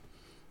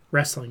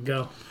Wrestling,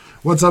 go.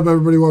 What's up,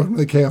 everybody? Welcome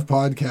to the KF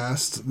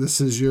Podcast.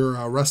 This is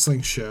your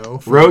wrestling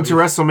show. Road to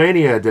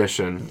WrestleMania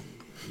edition.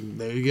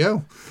 There you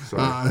go.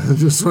 I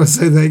just want to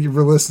say thank you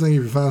for listening.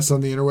 If you found us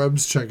on the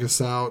interwebs, check us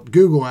out.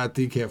 Google at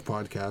the KF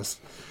Podcast.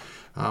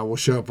 We'll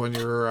show up on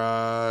your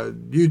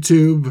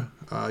YouTube,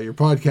 your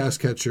podcast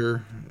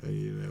catcher.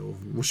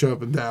 We'll show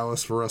up in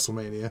Dallas for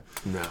WrestleMania.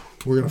 No.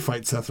 We're going to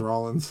fight Seth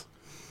Rollins.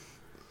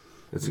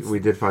 We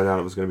did find out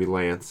it was going to be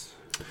Lance.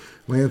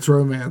 Lance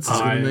Romance is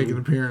going to make an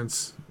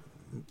appearance.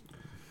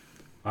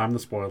 I'm the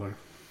spoiler.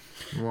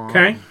 Wow.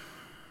 Okay.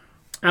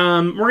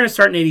 We're going to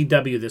start an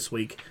AEW this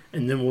week,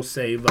 and then we'll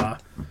save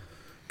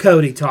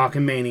Cody talk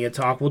and Mania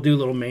talk. We'll do a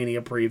little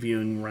Mania preview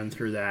and run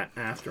through that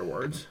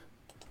afterwards.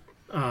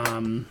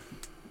 Nah.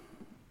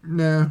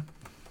 No?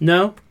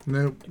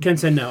 Nope. Ken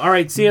said no. All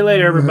right, see you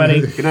later,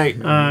 everybody. Good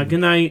night. Good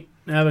night.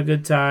 Have a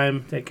good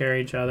time. Take care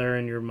of each other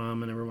and your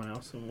mom and everyone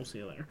else, and we'll see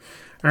you later.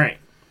 All right.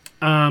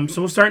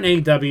 So we'll start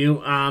in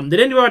AEW. Did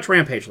anybody watch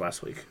Rampage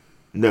last week?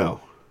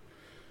 No.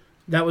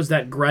 That was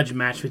that grudge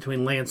match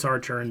between Lance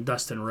Archer and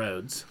Dustin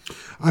Rhodes.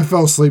 I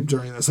fell asleep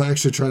during this. I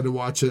actually tried to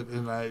watch it,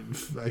 and I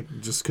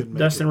just couldn't make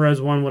Dustin it.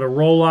 Rhodes won with a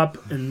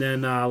roll-up, and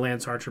then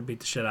Lance Archer beat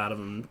the shit out of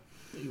him.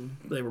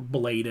 They were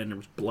bladed, and there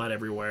was blood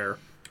everywhere.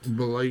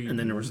 And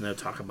then there was no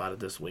talk about it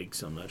this week,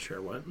 so I'm not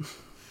sure what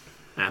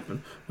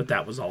happened, what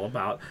that was all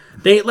about.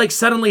 They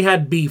suddenly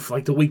had beef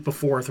the week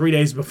before, 3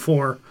 days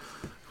before,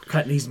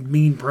 cutting these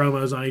mean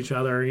promos on each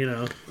other,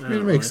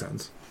 it makes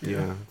sense.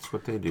 Yeah, that's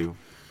what they do.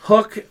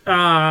 Hook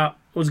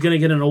was going to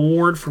get an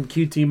award from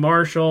QT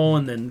Marshall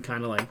and then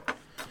kind of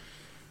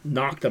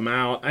knocked him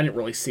out. I didn't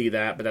really see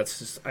that, but that's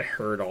just, I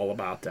heard all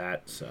about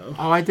that. So.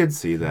 Oh, I did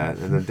see that.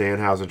 And then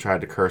Danhausen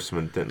tried to curse him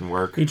and it didn't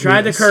work. He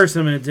tried to curse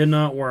him and it did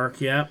not work.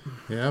 Yep.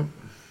 Yep.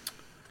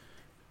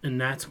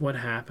 And that's what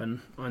happened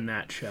on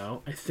that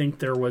show. I think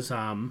there was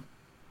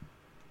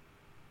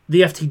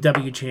the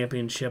FTW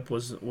championship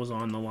was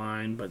on the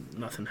line, but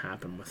nothing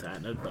happened with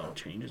that. No belt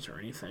changes or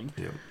anything.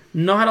 Yep.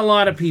 Not a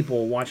lot of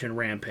people watching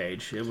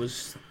Rampage. It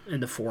was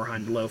in the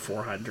low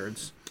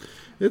 400s.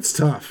 It's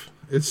tough.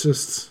 It's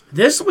just...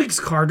 This week's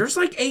card, there's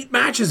 8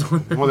 matches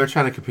on there. Well, they're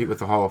trying to compete with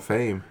the Hall of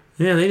Fame.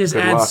 Yeah, they just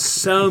add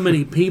so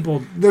many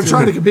people. They're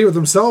trying to compete with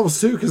themselves,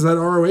 too, because that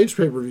ROH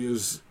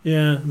pay-per-views...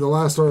 Yeah. The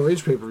last ROH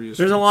pay-per-views...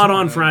 There's a lot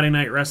on Friday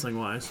night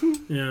wrestling-wise.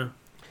 Yeah.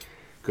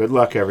 Good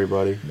luck,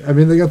 everybody. I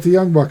mean, they got the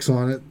Young Bucks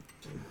on it,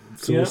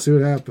 so we'll see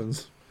what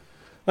happens.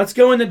 Let's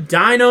go into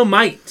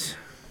Dynamite.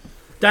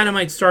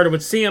 Dynamite started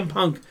with CM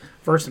Punk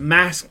versus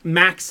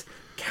Max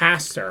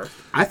Caster.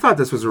 I thought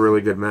this was a really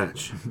good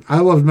match. I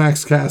loved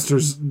Max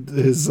Caster's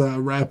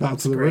rap out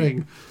to the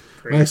ring.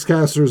 Great. Max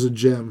Caster is a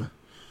gem.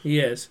 He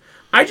is.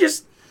 I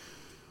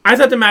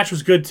thought the match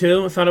was good,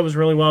 too. I thought it was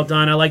really well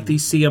done. I like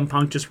these CM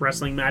Punk just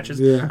wrestling matches.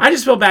 Yeah. I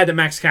just feel bad that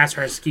Max Caster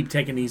has to keep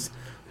taking these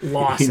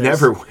losses. He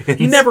never wins.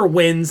 He never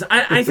wins.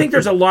 I think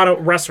there's a lot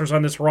of wrestlers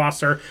on this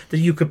roster that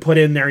you could put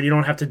in there and you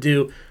don't have to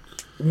do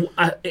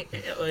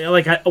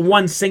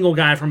one single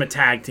guy from a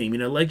tag team.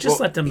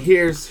 Let them...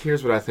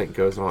 Here's what I think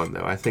goes on,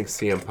 though. I think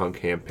CM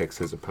Punk handpicks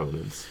his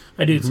opponents.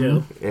 I do,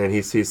 too. And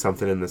he sees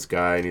something in this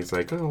guy, and he's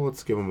like, oh,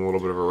 let's give him a little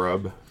bit of a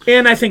rub.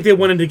 And I think they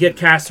wanted to get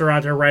Caster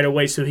out there right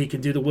away so he could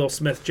do the Will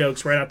Smith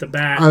jokes right out the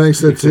bat. I think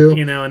so, too.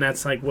 And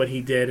that's what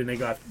he did, and they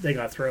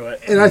got through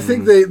it. And I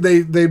think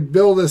they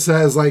bill this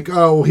as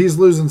he's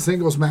losing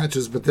singles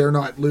matches, but they're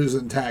not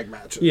losing tag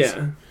matches.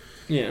 Yeah.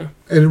 Yeah.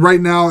 And right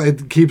now,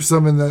 it keeps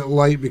them in the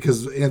light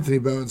because Anthony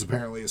Bowens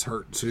apparently is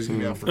hurt, so he's going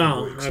to be out for a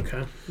couple weeks. Okay.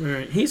 All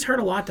right. He's hurt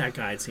a lot, that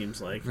guy, it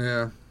seems like.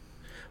 Yeah.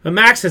 But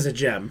Max is a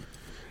gem.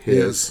 He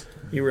is.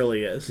 He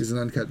really is. He's an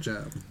uncut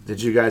gem.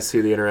 Did you guys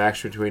see the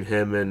interaction between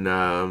him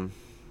and,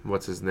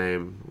 what's his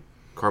name?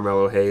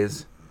 Carmelo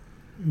Hayes?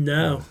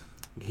 No.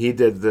 He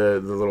did the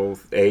little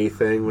A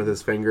thing with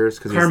his fingers.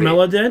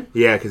 Carmelo did?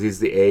 Yeah, because he's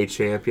the A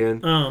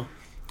champion. Oh.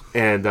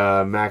 And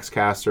Max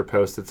Caster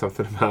posted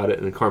something about it,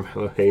 and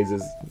Carmelo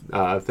Hayes'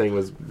 thing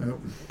was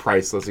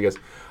priceless. He goes,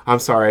 I'm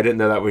sorry, I didn't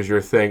know that was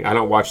your thing. I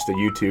don't watch the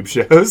YouTube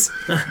shows.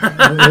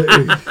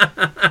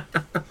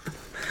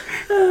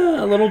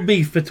 A little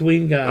beef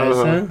between guys,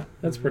 huh?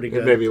 That's pretty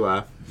good. It made me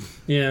laugh.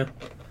 Yeah.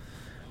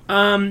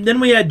 Then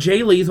we had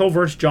Jay Lethal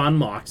versus Jon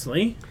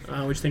Moxley.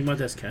 What do you think about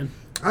this, Ken?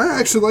 I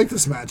actually like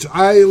this match.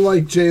 I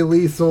like Jay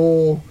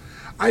Lethal.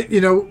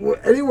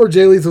 Anywhere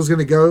Jay Lethal's going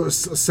to go,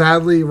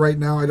 sadly, right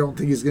now, I don't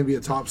think he's going to be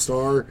a top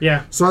star.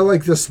 Yeah. So I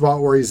like this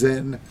spot where he's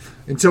in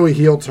until he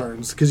heel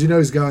turns, because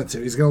he's going to.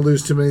 He's going to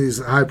lose too many of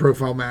these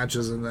high-profile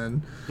matches, and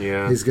then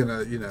he's going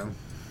to,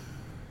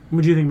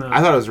 What do you think, Matt?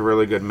 I thought it was a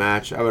really good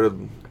match.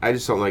 I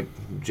just don't like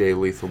Jay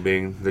Lethal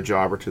being the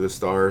jobber to the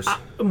stars.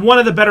 One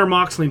of the better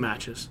Moxley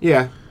matches.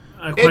 Yeah.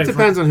 It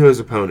depends on who his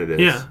opponent is.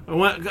 Yeah.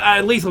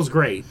 Lethal's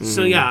great. Mm-hmm.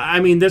 So, yeah,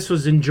 I mean, this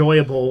was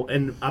enjoyable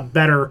and a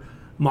better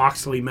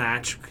Moxley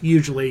match,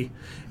 usually.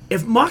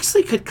 If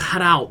Moxley could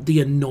cut out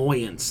the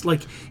annoyance,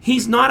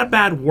 he's not a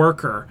bad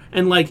worker,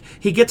 and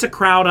he gets a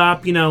crowd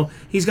up,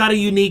 he's got a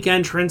unique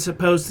entrance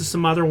opposed to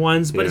some other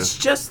ones, but it's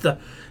just the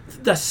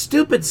the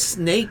stupid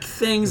snake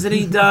things that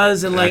he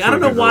does, and like I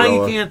don't know why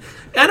you can't.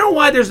 I don't know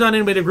why there's not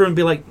anybody to grow and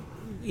be like,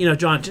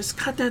 John, just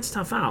cut that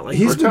stuff out. Like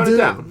he's tone it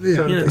down. Yeah.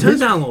 Tone it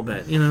down a little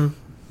bit.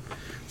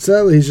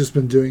 Sadly, he's just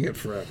been doing it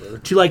forever.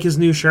 Do you like his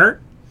new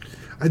shirt?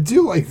 I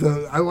do like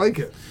I like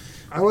it.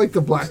 I like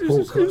the black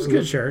pole. It was a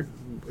good shirt.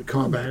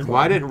 Combat.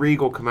 Why didn't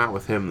Regal come out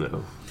with him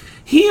though?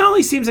 He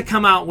only seems to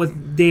come out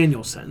with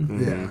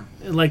Danielson.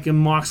 Yeah. Like, and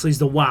Moxley's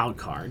the wild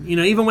card.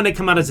 Even when they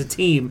come out as a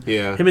team,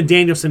 him and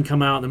Danielson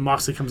come out, and then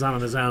Moxley comes out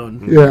on his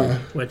own. Yeah.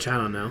 Which, I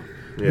don't know.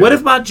 Yeah. What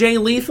about Jay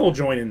Lethal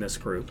joining this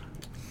group?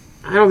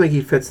 I don't think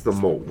he fits the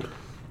mold.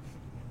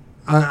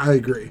 I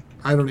agree.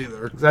 I don't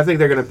either. 'Cause I think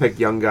they're going to pick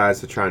young guys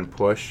to try and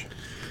push.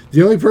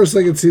 The only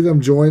person I could see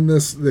them join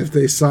this if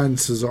they sign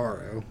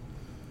Cesaro.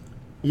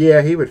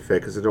 Yeah, he would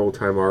fit because an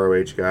old-time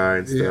ROH guy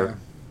and stuff.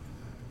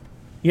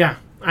 Yeah,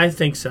 I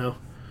think so.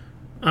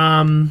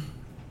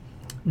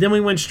 Then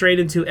we went straight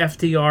into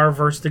FTR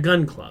versus the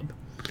Gun Club.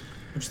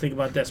 What you think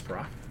about this,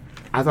 bro?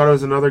 I thought it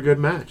was another good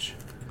match.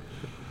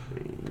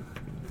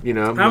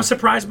 I was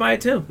surprised by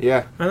it too.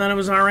 Yeah. I thought it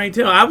was all right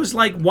too. I was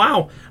like,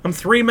 wow, I'm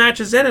 3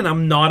 matches in and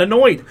I'm not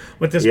annoyed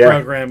with this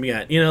program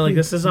yet.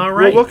 This is all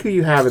right. Well, look who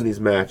you have in these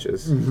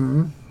matches.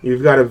 Mm-hmm.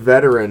 You've got a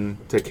veteran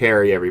to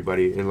carry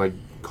everybody and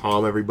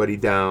calm everybody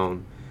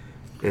down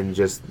and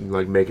just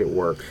make it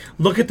work.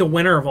 Look at the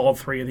winner of all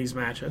 3 of these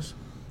matches.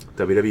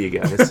 WWE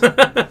guys.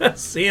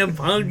 CM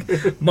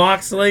Punk,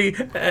 Moxley,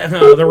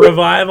 the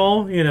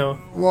Revival,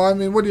 Well, I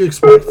mean, what do you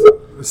expect?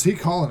 Is he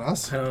calling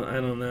us? I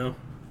don't know.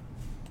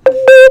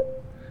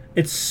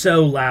 It's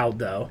so loud,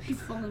 though.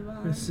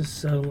 This is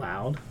so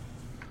loud.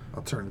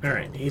 I'll turn it down. All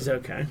right, he's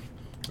okay.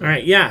 All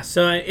right, yeah,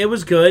 so it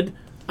was good.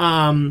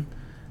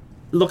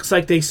 Looks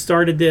like they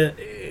started to,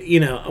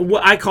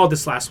 I called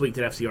this last week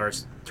that FTR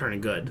is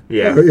turning good.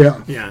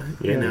 Yeah. Yeah,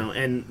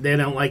 and they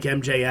don't like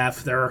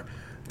MJF.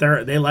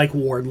 They like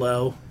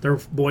Wardlow. They're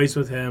boys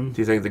with him.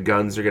 Do you think the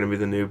Guns are going to be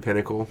the new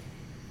Pinnacle?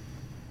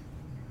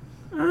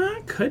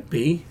 Could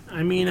be.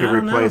 I mean, you I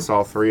don't know. Replace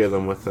all 3 of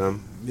them with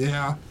them.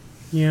 Yeah.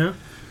 Yeah.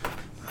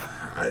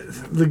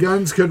 The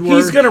Guns could work.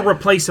 He's going to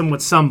replace him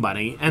with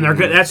somebody, and they're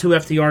good. That's who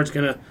FTR is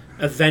going to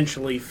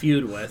eventually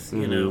feud with,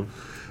 And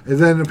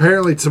then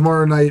apparently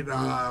tomorrow night,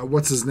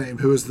 what's his name?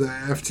 Who is the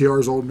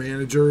FTR's old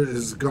manager?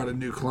 Has got a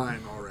new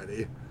client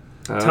already.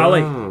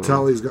 Tully.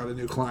 Tully's got a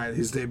new client.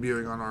 He's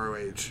debuting on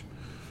ROH.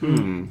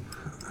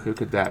 Who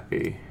could that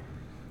be?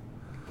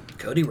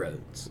 Cody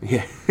Rhodes.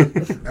 Yeah.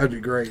 That'd be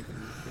great.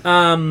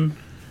 I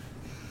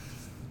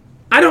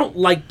don't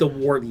like the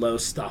Wardlow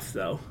stuff,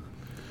 though.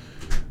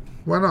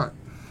 Why not?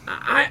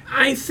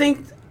 I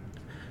think...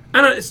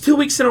 I don't know, it's 2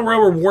 weeks in a row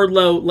where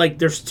Wardlow,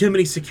 there's too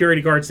many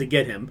security guards to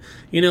get him.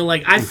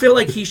 I feel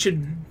like he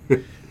should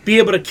be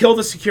able to kill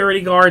the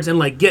security guards and,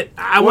 get...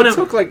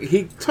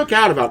 he took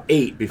out about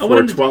 8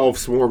 before 12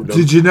 swarmed him.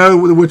 Did you know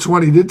which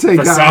one he did take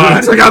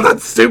out? He took out that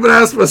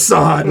stupid-ass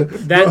facade.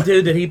 That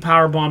dude that he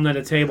powerbombed at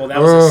a table, that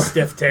was a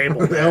stiff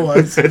table. That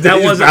was.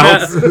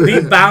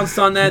 He bounced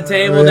on that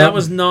table. Yeah. That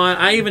was not...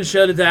 I even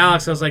showed it to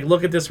Alex. I was like,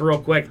 look at this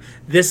real quick.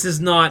 This is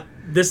not...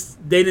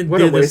 They didn't what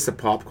do a waste this. of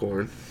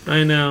popcorn.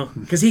 I know.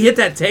 Because he hit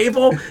that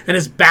table, and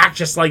his back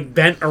just,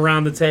 bent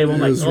around the table.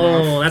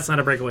 That's not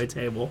a breakaway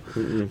table.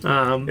 It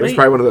was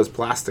probably one of those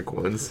plastic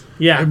ones.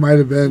 Yeah. It might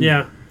have been.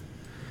 Yeah.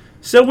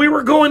 So we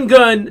were going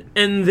good,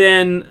 and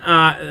then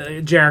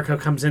Jericho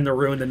comes in to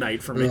ruin the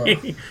night for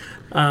me.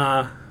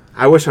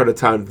 I wish I would have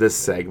timed this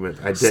segment.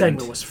 I didn't. This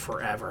segment was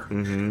forever.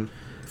 Mm-hmm.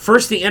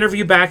 First, the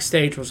interview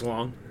backstage was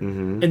long.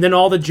 Mm-hmm. And then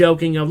all the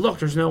joking of, look,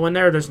 there's no one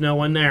there,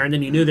 and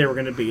then you knew they were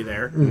going to be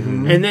there.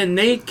 Mm-hmm. And then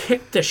they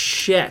kicked the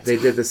shit. They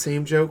did the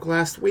same joke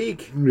last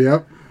week.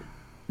 Yep.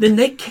 Then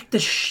they kicked the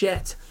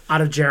shit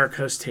out of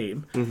Jericho's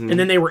team. Mm-hmm. And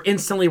then they were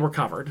instantly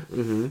recovered.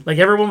 Mm-hmm.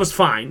 Everyone was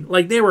fine.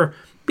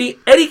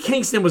 Eddie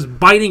Kingston was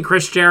biting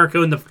Chris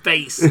Jericho in the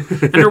face.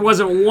 And there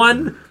wasn't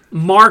one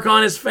mark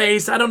on his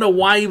face. I don't know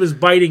why he was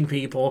biting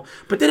people,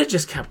 but then it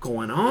just kept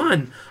going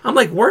on. I'm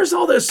like, where's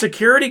all those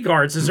security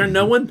guards? Is there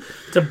no one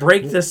to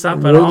break this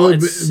up at all?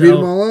 Beat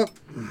them all up?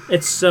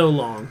 It's so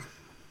long.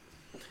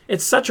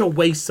 It's such a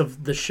waste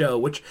of the show,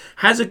 which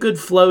has a good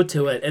flow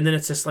to it, and then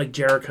it's just like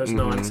Jericho's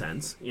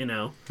nonsense,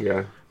 Yeah.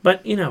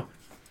 But,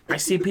 I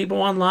see people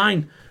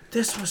online.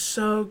 This was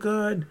so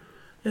good.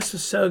 This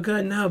was so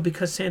good. No,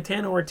 because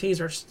Santana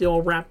Ortiz are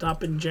still wrapped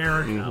up in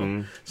Jericho.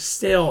 Mm-hmm.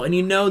 Still. And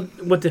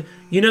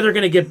they're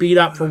going to get beat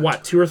up for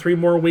 2 or 3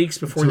 more weeks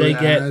before they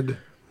get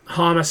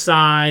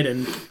Homicide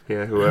and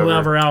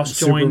whoever else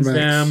joins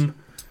them.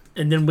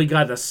 And then we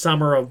got the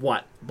summer of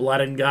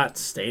Blood and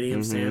Guts,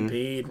 Stadium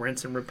Stampede,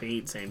 rinse and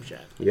repeat, same shit.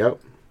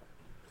 Yep.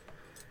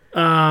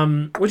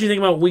 What do you think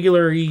about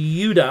Wheeler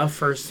Yuta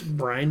versus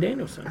Bryan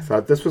Danielson? I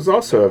thought this was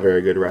also a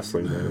very good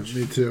wrestling match.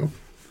 Me too.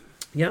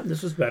 Yep,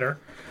 this was better.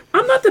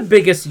 I'm not the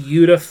biggest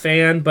Yuta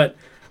fan, but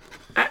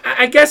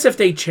I guess if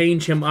they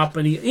change him up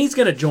and he's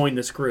going to join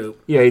this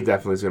group. Yeah, he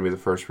definitely is going to be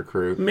the first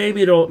recruit.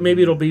 Maybe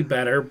it'll be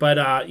better, but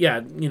I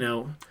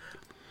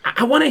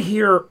want to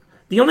hear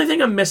The only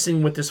thing I'm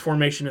missing with this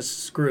formation,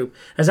 this group,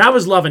 is I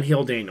was loving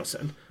Heel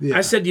Danielson. Yeah.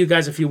 I said to you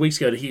guys a few weeks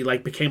ago that he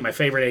became my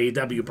favorite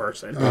AEW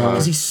person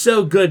because he's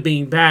so good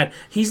being bad.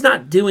 He's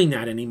not doing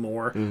that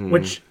anymore,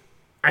 which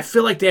I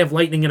feel like they have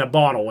lightning in a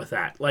bottle with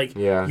that.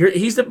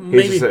 He's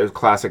just a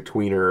classic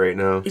tweener right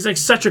now. He's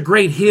such a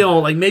great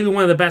heel, maybe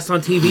one of the best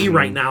on TV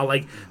right now.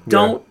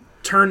 Don't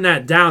turn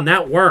that down.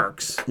 That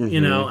works. I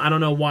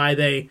don't know why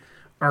they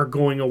are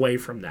going away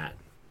from that.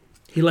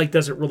 He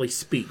doesn't really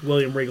speak.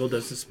 William Regal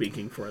does the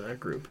speaking for that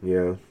group.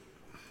 Yeah.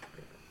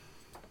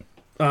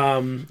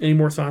 Any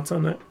more thoughts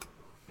on that?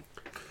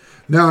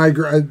 No, I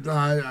agree.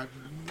 I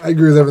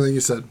agree with everything you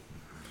said.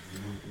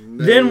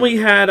 Then we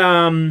had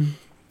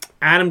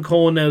Adam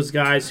Cole and those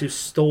guys who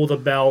stole the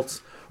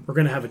belts. We're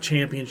going to have a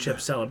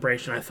championship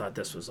celebration. I thought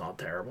this was all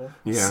terrible.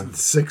 Yeah.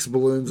 6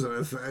 balloons. And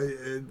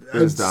it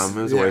was dumb.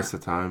 It was a waste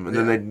of time. And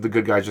then the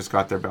good guys just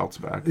got their belts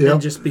back.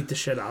 And just beat the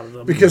shit out of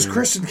them. Because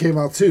Christian came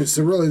out too,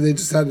 so really they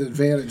just had an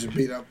advantage and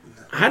beat up.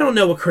 I don't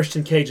know what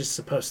Christian Cage is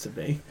supposed to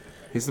be.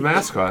 He's the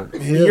mascot.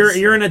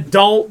 You're an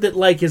adult that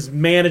is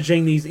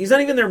managing these. He's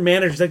not even their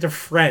manager. He's their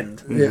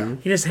friend. Yeah.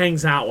 He just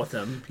hangs out with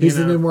them. He's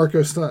the new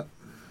Marco Stunt.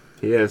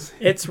 He is.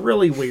 It's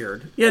really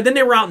weird. Yeah, then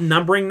they were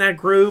outnumbering that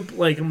group.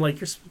 I'm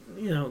like, I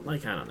don't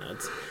know.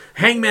 It's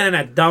Hangman in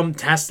that dumb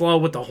Tesla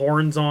with the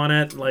horns on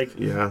it.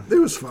 Yeah. It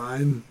was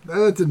fine.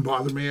 That didn't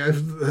bother me. Out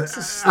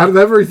of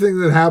everything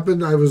that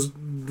happened,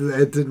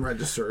 it didn't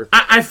register.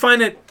 I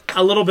find it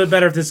a little bit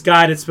better if this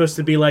guy that's supposed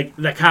to be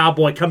the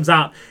cowboy comes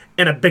out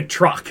in a big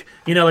truck.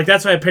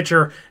 That's why I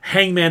picture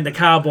Hangman the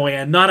cowboy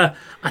and not a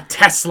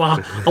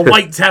Tesla, a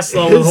white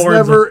Tesla with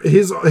horns.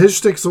 His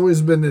shtick's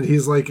always been that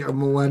he's like a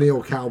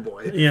millennial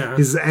cowboy. Yeah.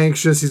 He's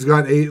anxious. He's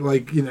got he's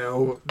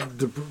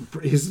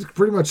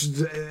pretty much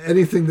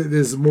anything that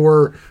is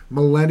more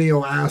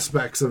millennial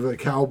aspects of a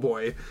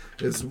cowboy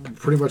is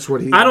pretty much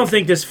what he... I don't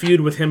think this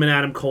feud with him and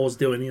Adam Cole is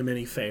doing him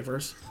any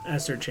favors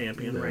as their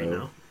champion right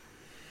now.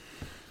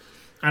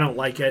 I don't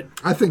like it.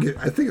 I think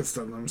it's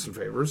done them some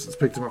favors. It's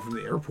picked him up from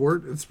the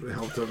airport. It's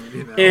helped him,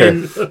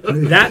 And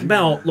that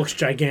belt looks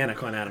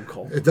gigantic on Adam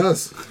Cole. It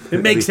does.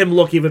 It makes him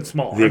look even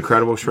smaller. The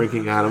incredible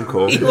shrinking Adam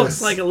Cole. He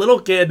looks like a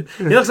little kid.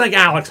 He looks like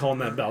Alex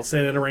holding that belt,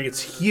 standing in the ring.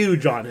 It's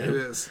huge on him. It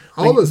is.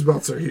 All those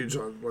belts are huge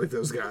on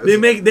those guys.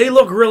 They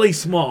look really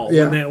small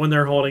Yeah. when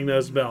they're holding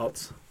those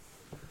belts.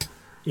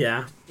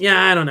 Yeah.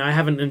 Yeah, I don't know. I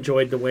haven't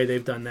enjoyed the way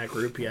they've done that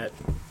group yet.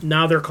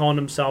 Now they're calling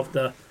themselves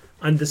the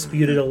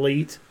Undisputed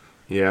Elite.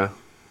 Yeah.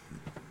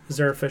 Is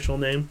their official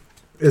name?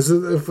 Is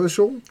it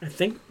official? I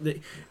think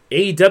the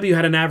AEW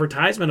had an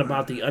advertisement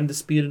about the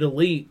Undisputed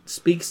Elite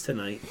speaks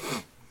tonight.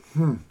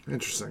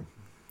 Interesting.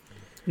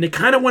 And they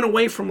kind of went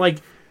away from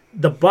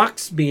the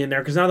Bucks being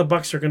there because now the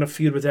Bucks are going to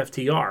feud with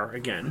FTR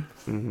again.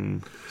 Mm-hmm.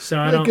 So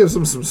that gives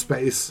them some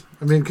space.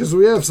 I mean, because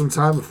we have some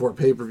time before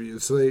pay-per-view,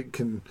 so they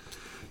can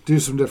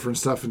do some different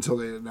stuff until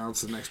they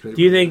announce the next pay-per-view.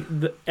 Do you think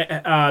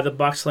the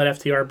Bucks let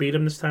FTR beat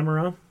them this time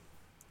around?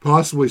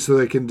 Possibly, so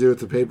they can do at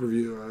the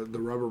pay-per-view the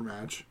rubber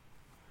match.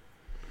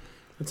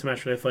 It's a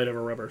match where they fight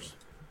over rubbers.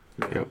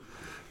 Yep.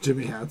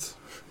 Jimmy hats.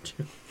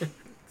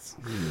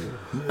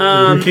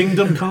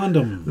 Kingdom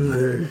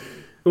condom.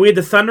 We had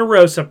the Thunder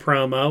Rosa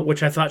promo,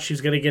 which I thought she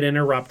was going to get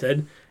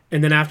interrupted,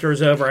 and then after it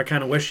was over, I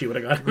kind of wish she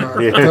would have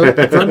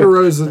got. Thunder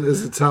Rosa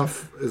is a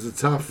tough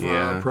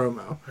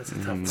promo. That's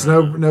a tough. It's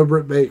no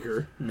Britt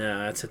Baker. No,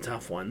 that's a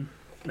tough one.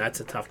 That's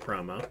a tough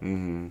promo.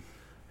 Mm-hmm.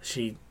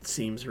 She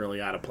seems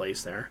really out of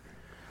place there.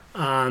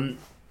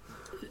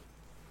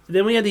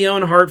 Then we had the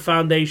Owen Hart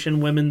Foundation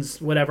women's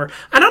whatever.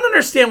 I don't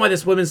understand why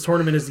this women's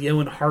tournament is the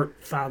Owen Hart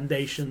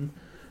Foundation.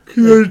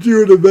 They're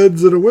doing a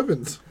men's and a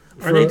women's.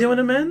 Are they doing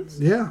a men's?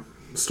 Yeah.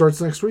 Starts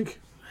next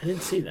week. I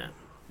didn't see that.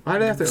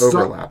 Why'd they have to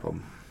overlap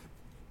them?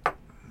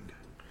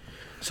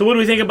 So what do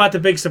we think about the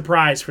big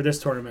surprise for this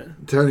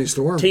tournament? Toni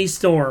Storm.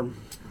 T-Storm.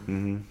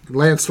 Mm-hmm.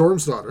 Lance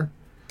Storm's daughter.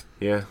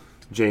 Yeah.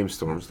 James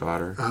Storm's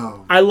daughter.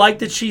 Oh. I like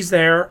that she's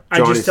there.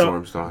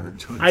 Storm's daughter.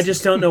 I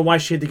just don't know why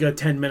she had to go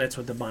 10 minutes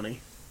with the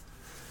bunny.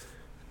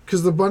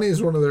 Because the bunny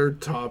is one of their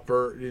top,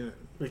 careful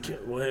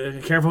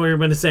what you're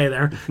going to say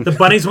there. The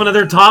bunny's one of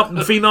their top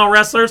female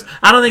wrestlers.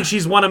 I don't think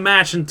she's won a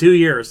match in 2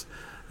 years.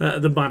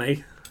 The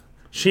bunny,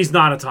 she's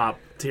not a top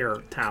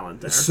tier talent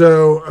there.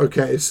 So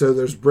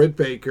there's Britt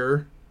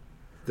Baker,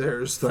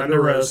 there's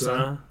Thunder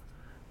Rosa,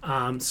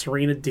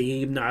 Serena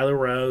Deeb, Nyla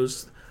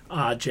Rose,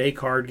 Jay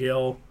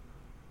Cargill,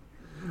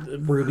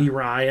 Ruby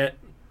Riott.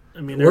 I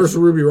mean, where's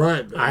Ruby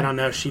Riott? I don't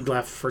know. She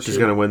left for. She's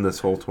gonna win this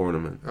whole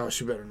tournament. Oh,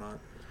 she better not.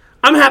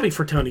 I'm happy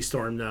for Toni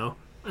Storm, though.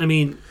 I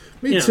mean,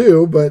 me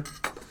too, but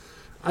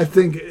I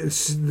think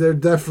they're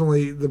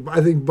definitely. I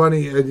think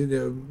Bunny.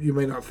 You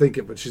may not think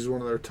it, but she's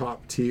one of their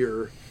top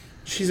tier.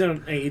 She's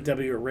an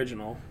AEW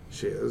original.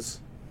 She is.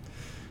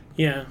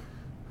 Yeah.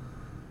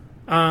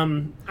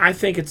 I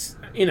think it's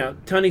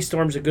Toni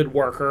Storm's a good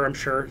worker. I'm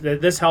sure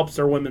that this helps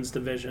their women's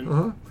division.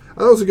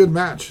 That was a good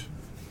match.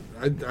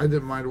 I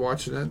didn't mind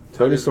watching it.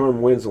 Toni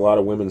Storm wins a lot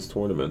of women's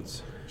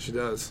tournaments. She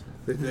does.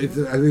 I think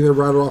they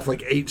rattled off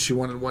 8 she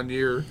won in 1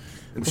 year.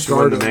 And she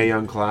won the Mae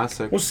Young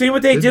Classic. We'll see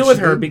what they do with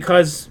her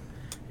because,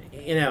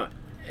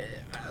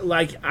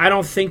 I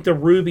don't think the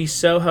Ruby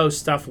Soho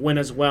stuff went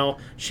as well.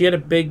 She had a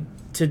big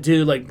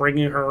to-do, like,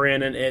 bringing her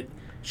in, and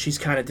she's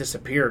kind of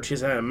disappeared.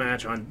 She's had a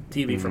match on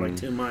TV for like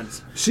 2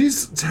 months.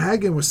 She's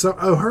tagging with some...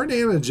 Oh, her and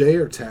Anna Jay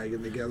are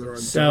tagging together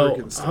on Dark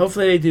and stuff.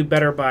 Hopefully they do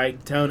better by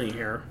Tony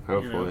here.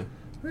 Hopefully.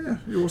 Yeah,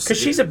 we'll see. Because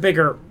she's a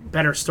better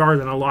star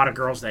than a lot of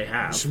girls they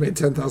have. She made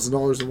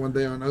 $10,000 in one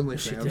day on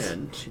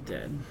OnlyFans. She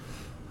did.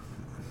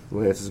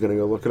 Lance is going to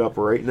go look it up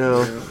right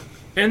now. Yeah.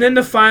 And then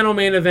the final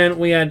main event,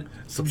 we had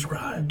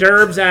Subscribe.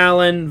 Derbs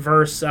Allen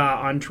versus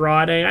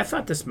Andrade. I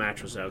thought this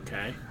match was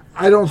okay.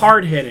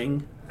 Hard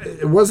hitting.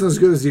 It wasn't as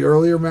good as the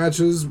earlier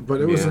matches,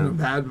 but it wasn't a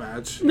bad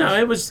match.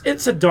 No,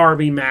 it's a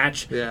Derby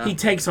match. Yeah. He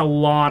takes a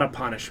lot of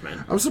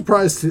punishment. I'm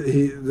surprised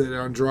that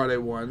Andrade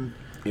won.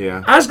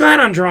 Yeah. I was glad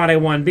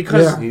Andrade won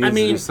because, He I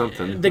mean, needs to do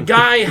something. the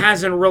guy they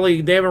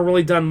haven't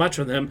really done much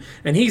with him,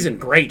 and he's in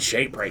great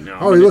shape right now.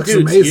 Oh, I mean, he the looks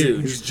dude's amazing.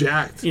 huge. He's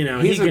jacked. You know,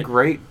 He's a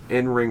great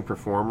in-ring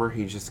performer.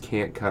 He just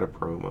can't cut a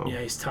promo.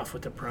 Yeah, he's tough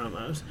with the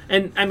promos.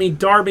 And, I mean,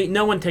 Darby,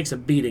 no one takes a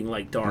beating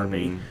like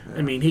Darby.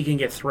 I mean, he can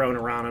get thrown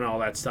around and all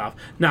that stuff.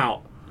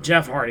 Now,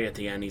 Jeff Hardy at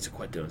the end needs to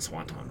quit doing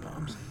swanton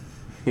bombs.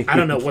 I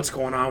don't know what's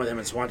going on with him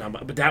in swanton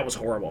bombs, but that was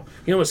horrible.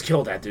 He almost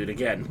killed that dude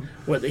again.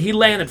 He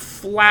landed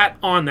flat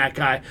on that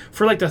guy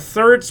for like the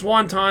third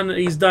swanton that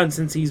he's done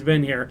since he's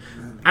been here.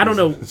 I don't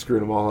know.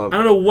 Screwed them all up. I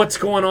don't know what's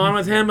going on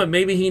with him, but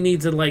maybe he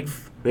needs to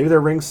Maybe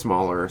their ring's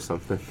smaller or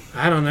something.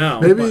 I don't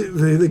know.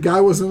 Maybe the guy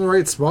was in the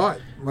right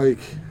spot. Like,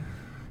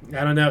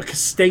 I don't know, because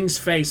Sting's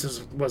face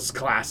was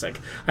classic.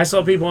 I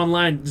saw people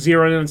online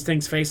zeroing in on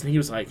Sting's face, and he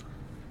was like,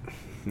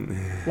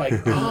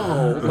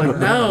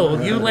 no,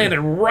 you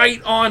landed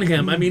right on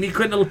him. I mean, he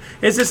couldn't have,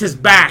 it's just his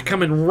back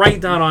coming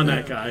right down on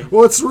that guy.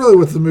 well, it's really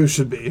what the move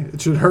should be.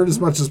 It should hurt as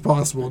much as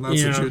possible, and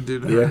that's what you would do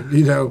to hurt,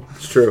 you know.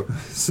 It's true.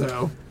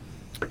 So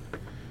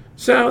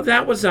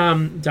that was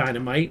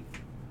Dynamite.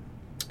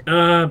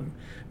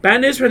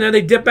 Bad news for them,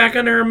 they dipped back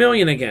under $1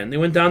 million again. They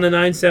went down to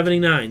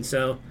 979,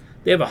 so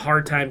they have a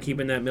hard time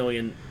keeping that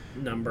million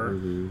number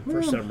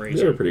for some reason.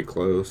 They were pretty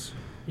close.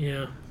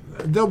 Yeah.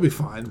 They'll be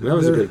fine. That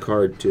was a good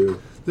card, too.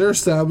 They're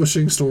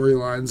establishing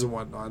storylines and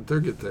whatnot.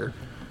 They'll get there.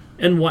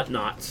 And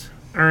whatnot.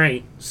 All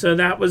right, so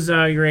that was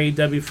your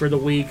AEW for the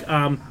week.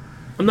 I'm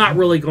not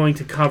really going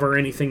to cover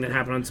anything that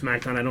happened on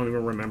SmackDown. I don't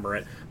even remember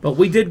it. But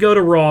we did go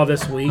to Raw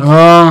this week.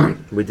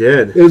 We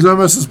did. It was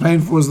almost as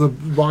painful as the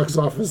box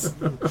office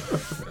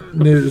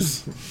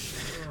news.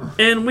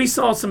 And we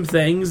saw some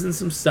things and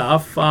some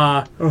stuff.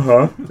 Not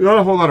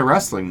a whole lot of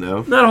wrestling,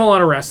 though. Not a whole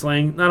lot of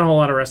wrestling. Not a whole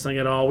lot of wrestling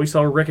at all. We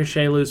saw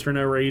Ricochet lose for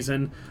no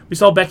reason. We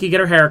saw Becky get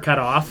her hair cut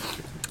off.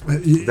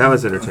 That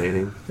was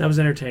entertaining. That was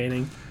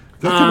entertaining.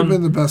 That could have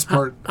been the best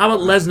part. How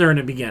about Lesnar in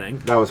the beginning?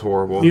 That was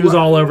horrible. He was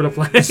all over the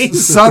place.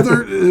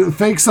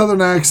 Fake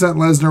Southern accent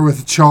Lesnar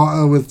with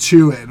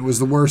chewing was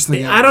the worst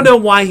thing ever. I don't know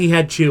why he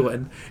had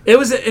chewing. It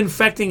was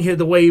infecting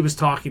the way he was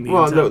talking.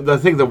 I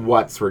think the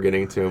whats were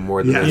getting to him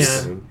more than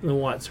anything. The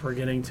whats were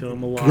getting to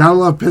him a lot. You gotta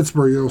love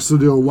Pittsburgh. You'll still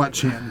do a what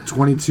chant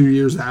 22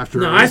 years after.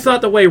 No, I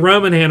thought the way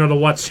Roman handled the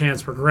what's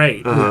chants were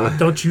great.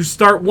 Don't you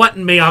start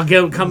whatting me,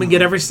 I'll come and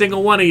get every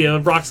single one of you.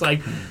 And Brock's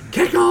like,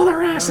 kick all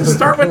their asses.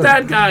 Start with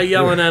that guy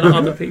yelling at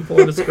all the people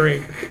on the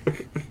screen.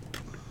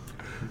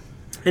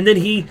 And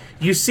then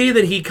you see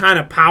that he kind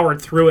of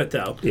powered through it,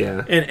 though.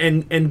 Yeah.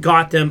 And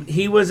got them.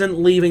 He wasn't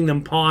leaving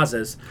them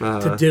pauses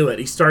to do it.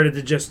 He started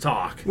to just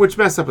talk. Which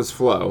messed up his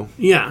flow.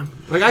 Yeah.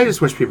 Like, I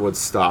just wish people would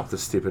stop the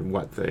stupid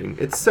what thing.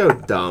 It's so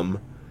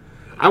dumb.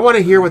 I want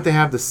to hear what they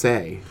have to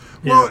say.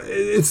 Well,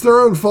 it's their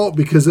own fault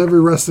because every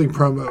wrestling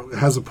promo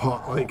has a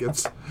pause. Like,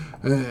 it's...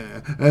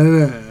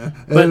 But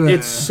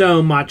it's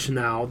so much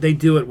now. They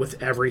do it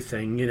with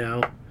everything, you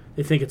know.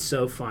 They think it's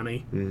so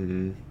funny.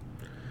 Mm-hmm.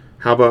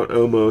 How about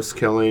Omos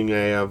killing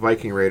a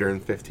Viking Raider in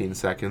 15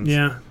 seconds?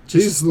 Yeah.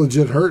 He's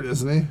legit hurt,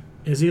 isn't he?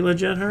 Is he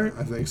legit hurt?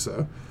 I think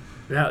so.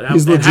 That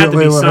had to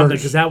be something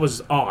because that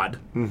was odd.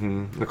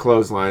 Mm-hmm. The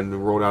clothesline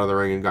rolled out of the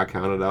ring and got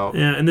counted out.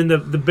 Yeah, and then the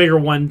bigger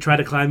one tried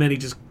to climb in. He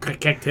just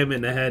kicked him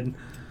in the head.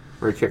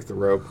 Or he kicked the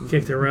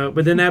rope.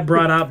 But then that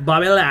brought up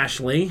Bobby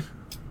Lashley,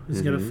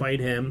 who's going to fight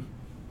him.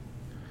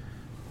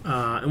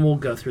 And we'll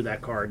go through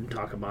that card and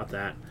talk about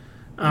that.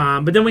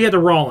 But then we had the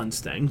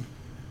Rollins thing.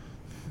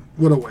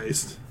 What a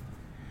waste.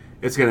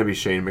 It's going to be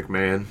Shane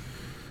McMahon.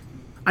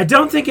 I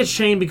don't think it's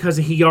Shane because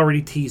he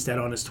already teased that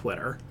on his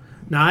Twitter.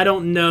 Now, I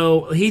don't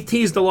know. He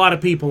teased a lot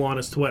of people on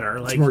his Twitter.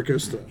 Like, it's Marco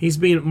Stunt. He's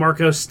being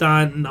Marco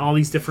Stunt and all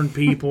these different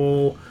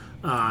people.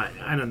 I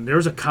don't know.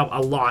 There's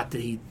a lot that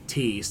he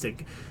teased.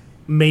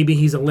 Maybe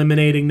he's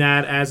eliminating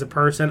that as a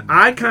person.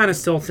 I kind of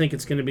still think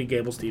it's going to be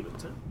Gable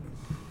Stevenson.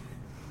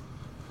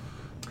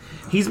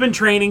 He's been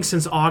training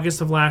since August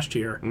of last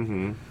year.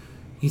 Mm-hmm.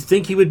 You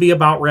think he would be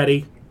about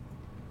ready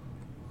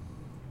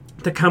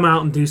to come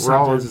out and do something.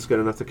 Rollins is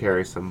good enough to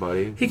carry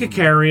somebody. He could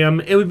carry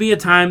him. It would be a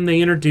time they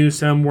introduce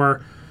him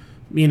where,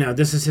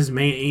 this is his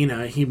main,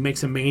 he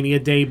makes a Mania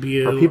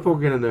debut. Are people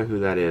going to know who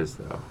that is,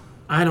 though?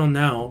 I don't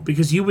know.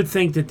 Because you would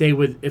think that they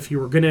would, if you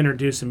were going to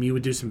introduce him, you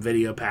would do some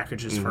video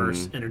packages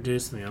first,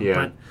 introduce them.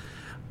 Yeah.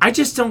 I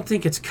just don't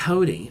think it's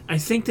Cody. I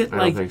think that I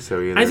don't think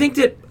so either. I think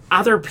that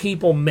other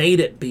people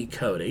made it be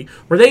Cody,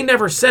 where they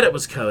never said it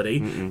was Cody.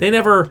 They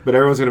never. But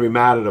everyone's going to be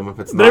mad at him if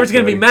it's not. But everyone's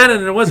going to be mad at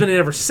it. It wasn't. They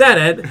never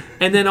said it,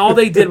 and then all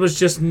they did was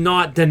just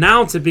not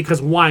denounce it because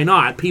why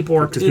not? People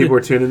were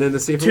tuning in to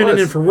see if it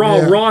was. in for Raw.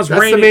 Yeah. Raw's That's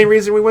reigning. the main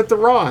reason we went to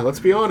Raw. Let's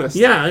be honest.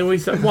 Yeah, and we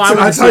thought. Well, So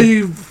that's how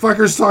you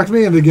fuckers talked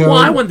me into going. Well,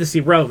 I wanted to see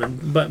Roman,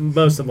 but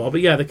most of all.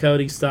 But yeah, the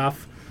Cody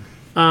stuff.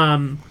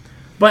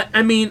 But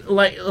I mean,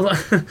 like.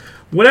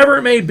 Whatever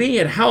it may be,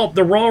 it helped.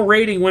 The Raw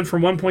rating went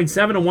from 1.7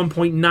 to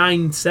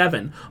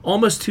 1.97,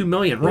 almost 2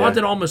 million. Raw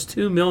did almost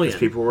 2 million.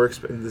 People were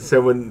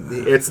so when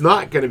it's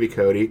not going to be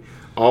Cody,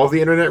 all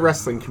the internet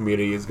wrestling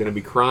community is going to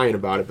be crying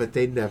about it, but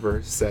they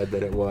never said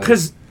that it was.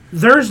 Because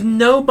there's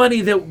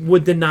nobody that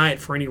would deny it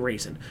for any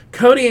reason.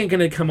 Cody ain't going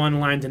to come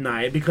online and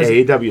deny it because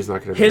AEW is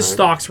not going to. His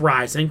stock's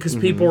rising because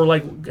people are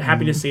like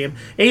happy to see him.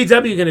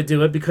 AEW going to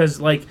do it because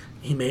like.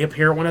 He may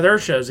appear at one of their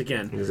shows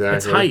again. Exactly.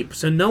 It's hype,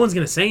 so no one's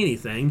going to say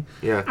anything.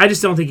 Yeah. I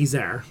just don't think he's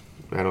there.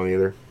 I don't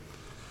either.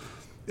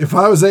 If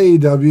I was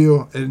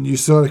AEW and you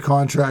saw a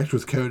contract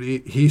with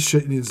Cody, he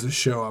needs to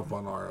show up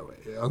on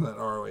that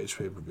ROH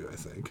pay-per-view, I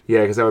think.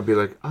 Yeah, because I would be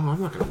like, oh,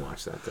 I'm not going to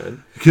watch that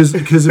then. Because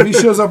if he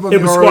shows up on It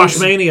the was ROH... Squash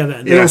Mania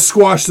then. It'll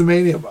squash the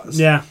Mania buzz.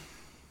 Yeah.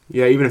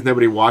 Yeah, even if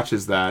nobody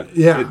watches that,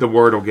 Yeah. the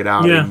word will get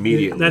out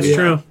immediately. That's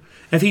true.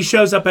 If he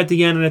shows up at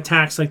the end and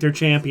attacks like their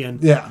champion...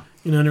 Yeah.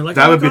 You know, and they're like,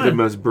 that oh would be God. the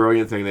most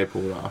brilliant thing they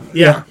pulled off.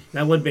 Yeah,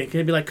 that would be.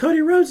 It'd be like,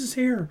 Cody Rhodes is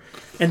here.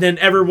 And then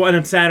everyone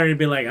on Saturday would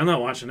be like, I'm not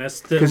watching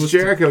this. Because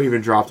Jericho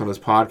even dropped on his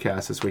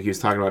podcast this week. He was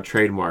talking about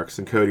trademarks,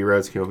 and Cody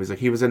Rhodes came up. He's like,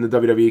 he was in the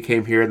WWE,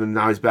 came here, and then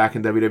now he's back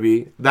in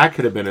WWE. That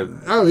could have been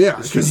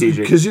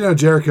strategic. Because,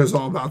 Jericho's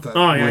all about that.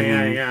 Oh,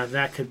 yeah.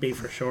 That could be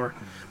for sure.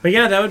 But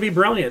yeah, that would be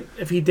brilliant.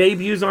 If he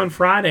debuts on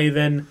Friday,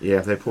 then... Yeah,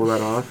 if they pull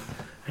that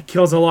off. It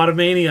kills a lot of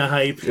Mania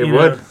hype. It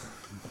would. Know?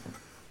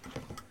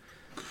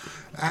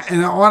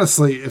 And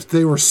honestly, if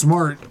they were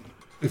smart,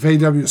 if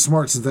AEW is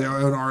smart, since they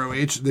own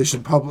ROH, they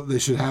should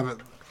have it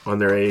on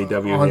their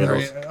AEW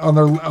handles.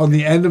 On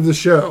the end of the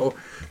show,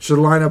 should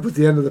line up with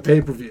the end of the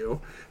pay-per-view.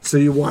 So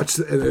you watch,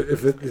 and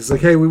if it's like,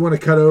 hey, we want to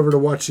cut over to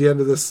watch the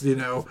end of this,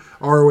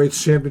 ROH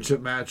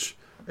championship match,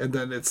 and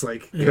then it's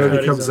like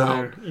Cody comes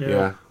out.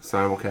 Yeah,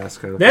 simulcast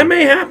kind of that thing.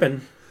 may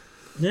happen.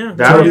 Yeah,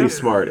 that would be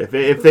smart.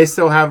 If they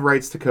still have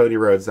rights to Cody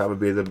Rhodes, that would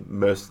be the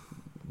most.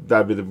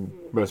 That'd be the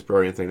most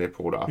brilliant thing they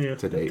pulled off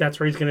to date. That's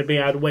where he's going to be.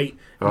 I'd wait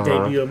and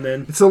debut him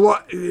then. It's a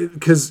lot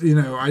because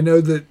I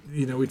know that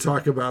we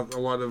talk about a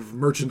lot of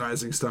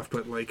merchandising stuff,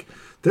 but like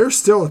there's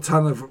still a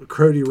ton of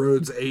Cody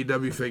Rhodes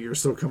AEW figures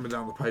still coming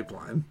down the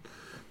pipeline.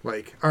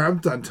 Like, all right, I'm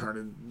done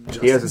turning.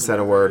 He hasn't said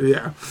a word.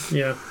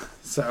 Yeah.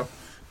 So.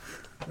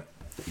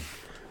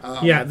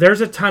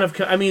 There's a ton of.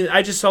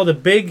 I just saw the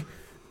big.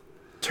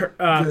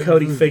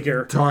 Cody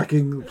figure.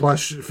 Talking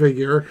plush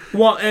figure.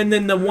 Well, and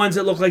then the ones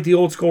that look like the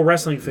old school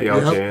wrestling figure.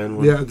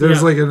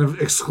 There's like an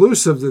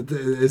exclusive that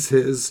is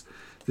his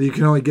that you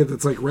can only get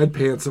that's like red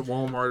pants at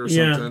Walmart or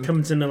something. Yeah,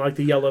 comes in like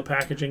the yellow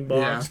packaging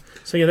box.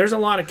 Yeah. So there's a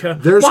lot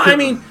of...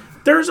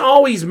 There's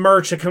always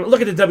merch that come.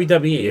 Look at the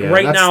WWE. Yeah,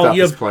 right now,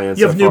 you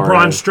have new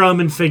Braun ahead.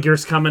 Strowman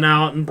figures coming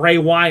out and Bray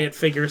Wyatt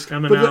figures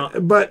coming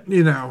out. But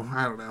I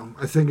don't know.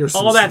 I think there's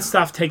all that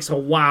stuff takes a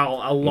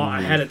while, a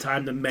lot ahead of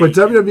time to make. But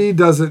WWE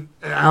doesn't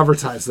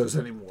advertise those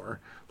anymore.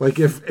 Like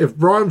if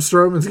Braun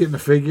Strowman's getting a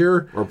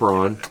figure, or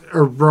Braun,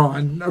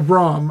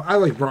 I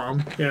like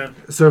Braun. Yeah.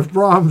 So if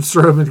Braun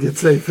Strowman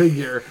gets a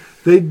figure,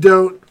 they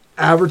don't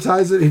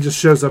advertise it. He just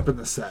shows up in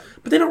the set.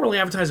 But they don't really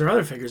advertise their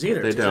other figures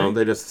either. They don't.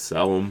 They just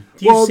sell them.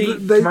 Do you see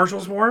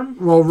commercials for them?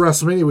 Well,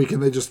 WrestleMania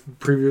weekend, they just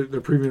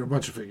previewing a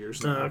bunch of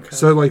figures. Okay.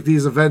 So, like,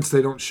 these events,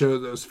 they don't show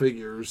those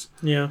figures.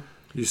 Yeah.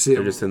 You see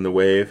They're just in the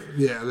wave.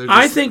 Yeah.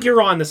 I think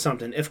you're on to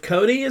something. If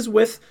Cody is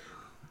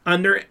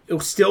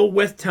still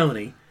with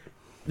Tony,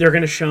 they're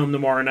going to show him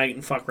tomorrow night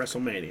and fuck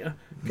WrestleMania.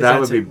 That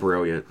would be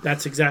brilliant.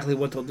 That's exactly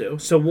what they'll do.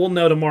 So we'll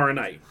know tomorrow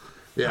night.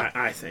 Yeah.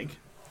 I think.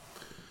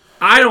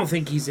 I don't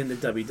think he's in the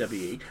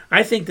WWE.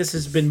 I think this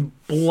has been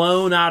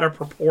blown out of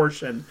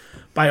proportion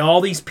by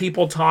all these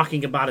people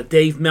talking about it,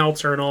 Dave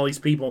Meltzer and all these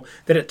people,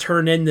 that it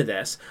turned into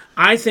this.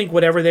 I think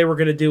whatever they were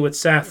going to do with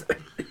Seth,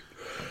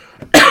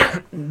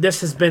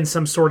 this has been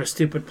some sort of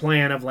stupid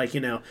plan of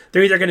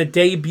they're either going to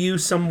debut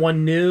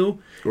someone new.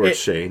 Or it's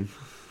Shane.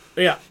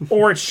 Yeah,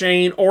 or it's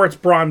Shane, or it's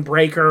Braun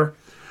Breaker.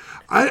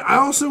 I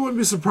also wouldn't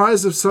be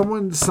surprised if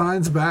someone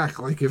signs back,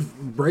 like if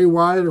Bray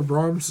Wyatt or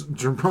Braun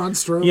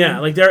Strowman. Yeah,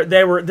 like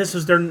this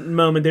was their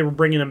moment. They were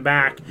bringing him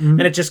back, and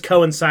it just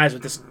coincides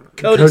with this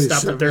Cody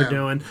stuff that they're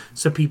doing.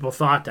 So people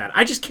thought that.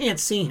 I just can't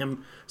see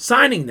him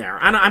signing there.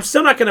 I'm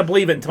still not going to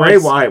believe it until Bray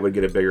Wyatt would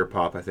get a bigger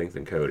pop, I think,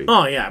 than Cody.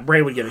 Oh yeah,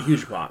 Bray would get a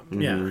huge pop.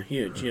 Mm-hmm. Yeah,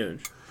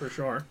 huge for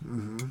sure.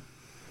 Mm-hmm.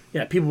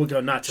 Yeah, people would go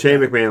nuts.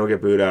 Shane McMahon will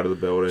get booed out of the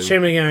building.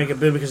 Shane McMahon will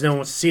get booed because no one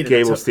wants to see it.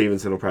 Gable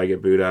Stevenson will probably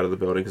get booed out of the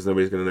building because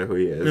nobody's going to know who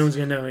he is. No one's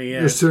going to know who he is.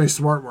 There's too many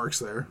smart marks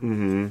there.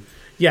 Mm-hmm.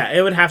 Yeah,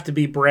 it would have to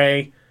be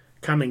Bray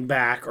coming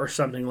back or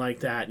something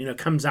like that.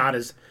 Comes out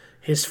as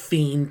his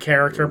Fiend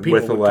character.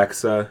 With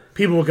Alexa.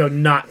 People would go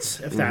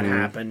nuts if that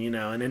happened,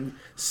 And then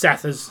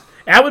Seth is...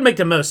 That would make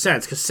the most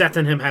sense, because Seth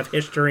and him have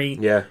history.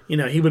 Yeah.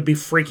 He would be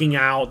freaking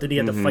out that he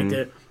had to fight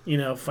the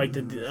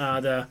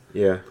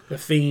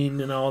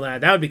Fiend and all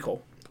that. That would be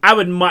cool. I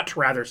would much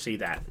rather see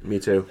that. Me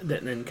too.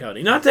 Than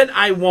Cody. Not that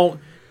I won't...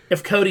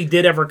 If Cody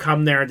did ever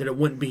come there, that it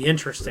wouldn't be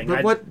interesting.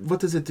 But what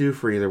does it do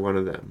for either one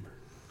of them?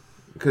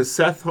 Because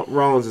Seth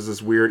Rollins is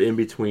this weird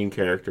in-between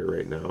character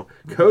right now.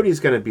 Cody's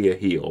going to be a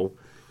heel.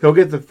 He'll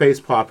get the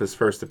face pop his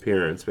first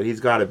appearance, but he's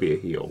got to be a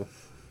heel.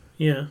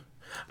 Yeah.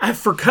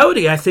 For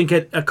Cody, I think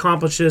it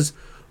accomplishes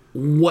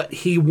what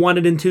he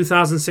wanted in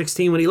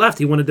 2016 when he left.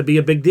 He wanted to be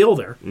a big deal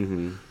there.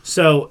 Mm-hmm.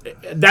 So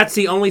that's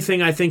the only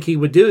thing I think he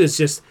would do is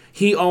just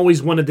he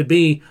always wanted to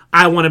be,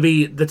 I want to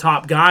be the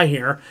top guy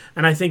here.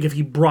 And I think if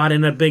he brought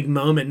in a big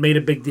moment, made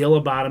a big deal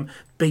about him,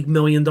 big $1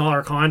 million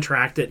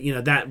contract,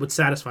 that would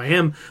satisfy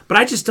him. But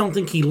I just don't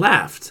think he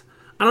left.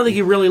 I don't think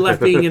he really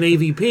left being an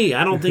AVP.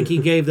 I don't think he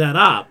gave that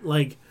up.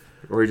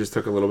 Or he just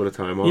took a little bit of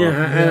time off.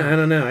 Yeah, I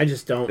don't know. I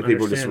just don't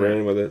People just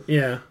ran with it.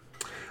 Yeah.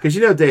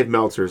 Because Dave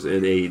Meltzer's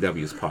in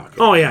AEW's pocket.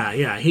 Oh,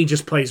 yeah. He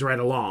just plays right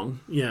along.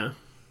 Yeah.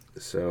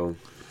 So,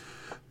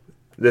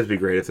 this would be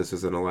great if this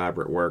was an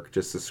elaborate work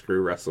just to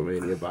screw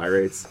WrestleMania buy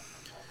rates.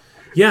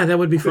 Yeah, that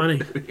would be funny.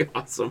 It would be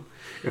awesome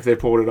if they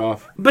pulled it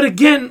off. But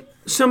again,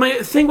 so my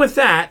thing with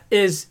that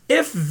is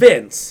if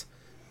Vince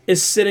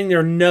is sitting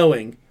there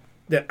knowing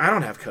that I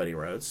don't have Cody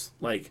Rhodes,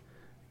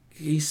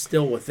 he's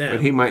still with them.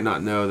 But he might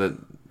not know that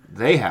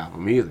they have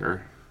him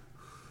either.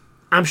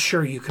 I'm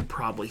sure you could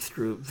probably,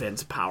 through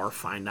Vince power,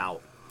 find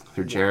out.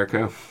 Through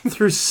Jericho?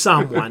 Through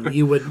someone,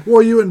 you would...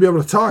 Well, you wouldn't be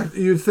able to talk.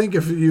 You'd think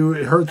if you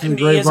heard through the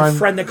grapevine... He has a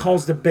friend that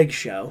calls the Big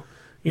Show.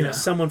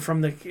 Someone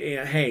from the...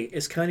 hey,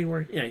 is Cody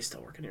working? Yeah, he's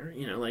still working here.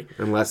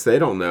 Unless they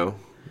don't know.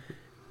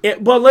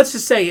 Well, let's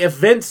just say if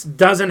Vince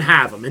doesn't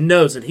have him and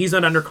knows it, he's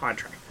not under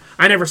contract.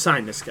 I never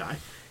signed this guy.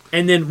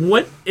 And then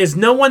what... Is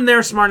no one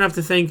there smart enough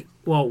to think,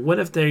 well, what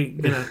if they...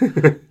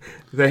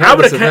 They have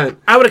this event.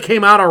 I would have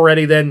came out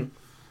already then...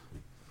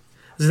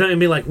 Is that going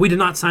to be like, we did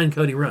not sign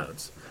Cody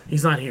Rhodes.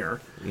 He's not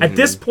here. Mm-hmm. At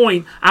this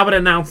point, I would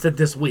have announced it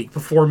this week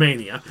before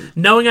Mania.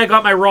 Knowing I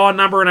got my Raw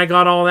number and I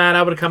got all that,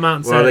 I would have come out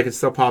and said... Well, they could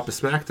still pop a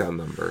SmackDown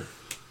number.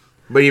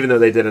 But even though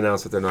they did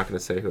announce that they're not going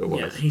to say who it was.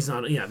 Yeah, he's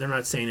not. Yeah, they're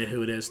not saying it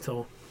who it is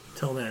till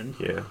then.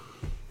 Yeah.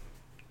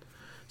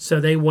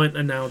 So they wouldn't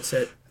announce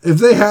it. If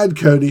they had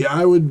Cody,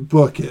 I would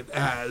book it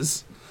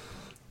as...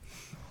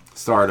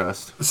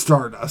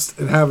 Stardust,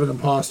 and have an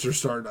imposter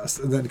Stardust.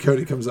 And then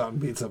Cody comes out and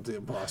beats up the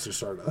imposter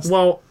Stardust.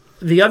 Well...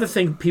 The other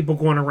thing people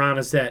going around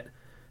is that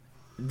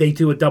they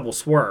do a double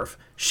swerve.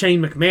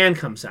 Shane McMahon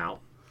comes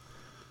out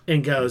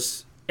and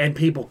goes, and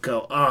people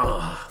go,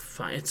 oh,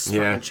 fine, it's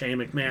fucking Shane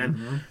McMahon.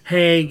 Mm-hmm.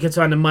 Hey, gets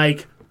on the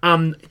mic.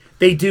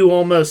 They do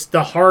almost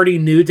the Hardy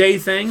New Day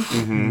thing.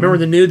 Mm-hmm. Remember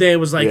the New Day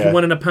was you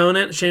want an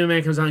opponent? Shane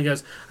McMahon comes on and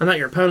goes, I'm not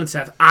your opponent,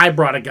 Seth. I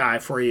brought a guy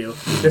for you.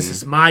 Mm-hmm. This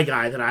is my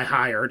guy that I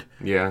hired.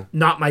 Yeah.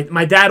 Not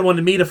my dad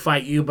wanted me to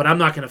fight you, but I'm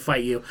not going to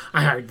fight you.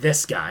 I hired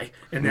this guy.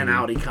 And then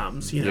out he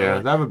comes. Yeah,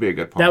 that would be a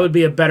good point. That would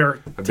be a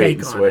better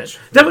take on it.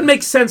 That would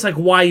make sense,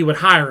 why you would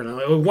hire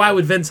him. Why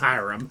would Vince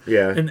hire him?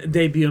 Yeah. And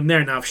debut him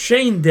there. Now, if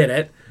Shane did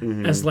it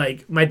as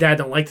my dad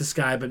don't like this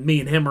guy, but me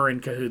and him are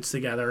in cahoots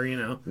together,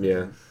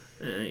 Yeah.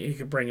 You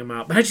could bring him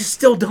out. But I just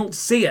still don't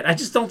see it. I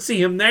just don't see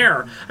him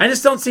there. I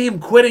just don't see him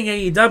quitting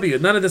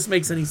AEW. None of this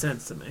makes any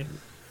sense to me.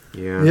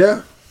 Yeah.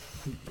 Yeah.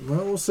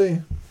 Well, we'll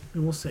see.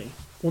 We'll see.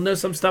 We'll know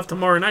some stuff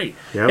tomorrow night.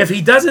 Yep. If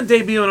he doesn't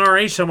debut in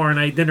RH tomorrow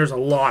night, then there's a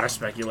lot of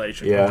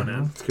speculation going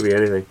on. It could be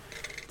anything.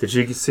 Did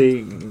you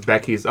see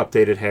Becky's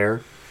updated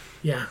hair?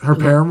 Yeah. Her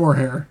Paramore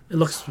hair. It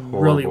looks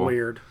really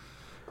weird.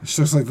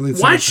 She looks like the lead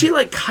Why'd she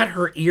cut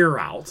her ear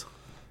out?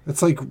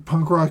 It's like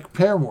punk rock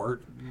Paramore.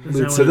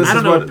 So this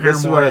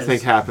is what I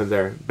think happened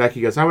there.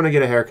 Becky goes, I want to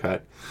get a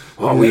haircut.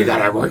 Oh, we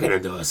got to work it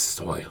into a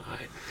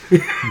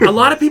storyline. A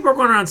lot of people are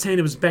going around saying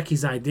it was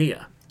Becky's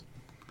idea.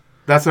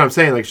 That's what I'm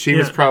saying. She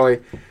was probably,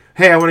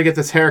 hey, I want to get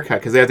this haircut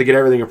because they have to get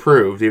everything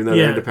approved, even though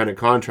they're independent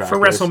contractors.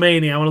 For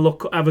WrestleMania, I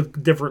want to have a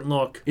different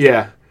look.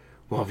 Yeah.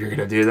 Well, if you're going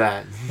to do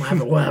that,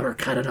 we'll have her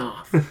cut it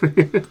off.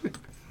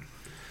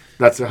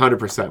 That's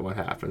 100% what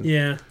happened.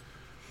 Yeah.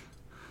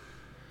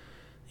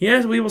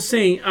 Yes, we will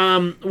see.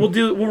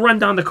 We'll run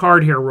down the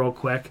card here real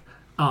quick.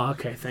 Oh,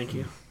 okay. Thank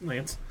you,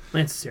 Lance.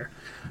 Lance is here.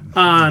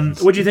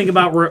 What do you think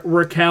about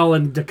Raquel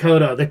and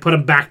Dakota? They put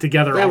them back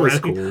together that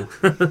already. Was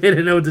cool. They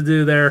didn't know what to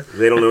do there.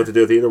 They don't know what to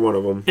do with either one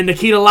of them. And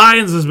Nikita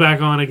Lyons is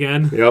back on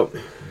again. Yep.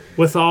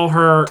 With all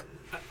her...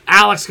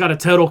 Alex got a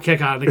total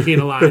kick out of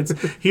Nikita Lyons.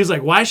 He was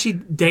like, why is she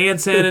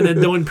dancing and then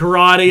doing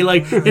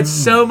karate? It's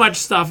so much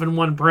stuff in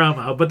one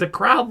promo. But the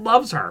crowd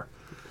loves her.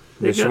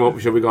 She'll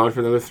be gone for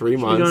another 3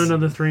 months. She'll be gone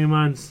another 3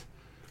 months.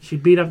 She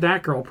beat up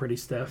that girl pretty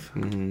stiff.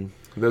 Mm-hmm.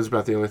 Those are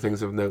about the only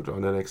things of note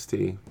on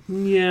NXT.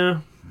 Yeah.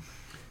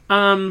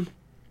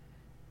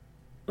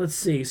 Let's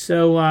see.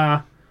 So,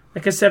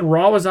 like I said,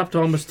 Raw was up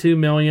to almost 2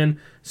 million.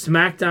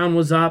 SmackDown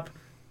was up.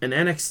 And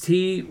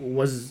NXT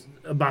was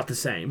about the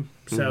same.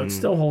 So it's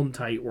still holding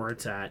tight where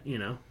it's at,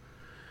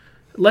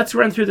 let's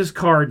run through this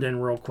card then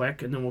real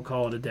quick, and then we'll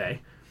call it a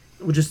day.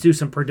 We'll just do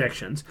some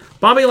predictions.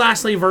 Bobby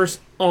Lashley versus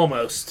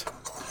Almost.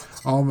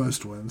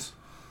 Almost wins.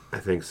 I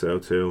think so,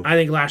 too. I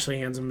think Lashley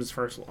hands him his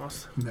first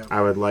loss. No.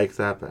 I would like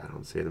that, but I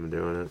don't see them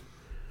doing it.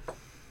 I'm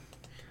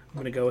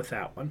going to go with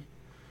that one.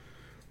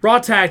 Raw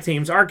Tag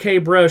Teams,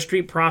 RK Bro,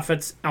 Street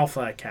Profits,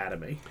 Alpha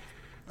Academy.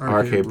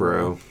 RK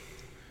Bro.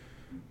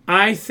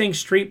 I think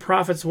Street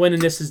Profits win,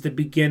 and this is the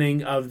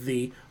beginning of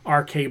the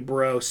RK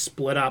Bro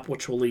split up,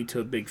 which will lead to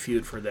a big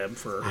feud for them.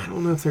 I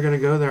don't know if they're going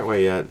to go that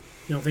way yet.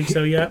 You don't think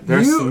so yet?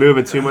 They're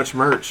moving too much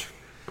merch.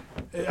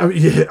 I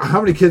mean,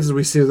 how many kids did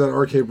we see with that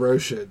RK Bro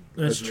shit?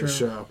 That's at true. The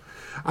show?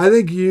 I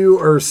think you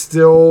are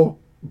still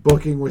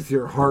booking with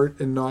your heart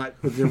and not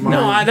with your mind.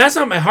 No, that's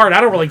not my heart.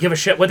 I don't really give a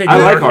shit what they do.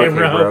 I like RK RK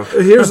Bro.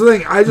 Here's the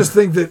thing. I just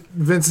think that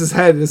Vince's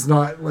head is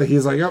not like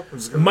he's like, oh.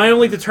 My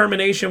only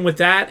determination with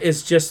that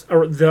is just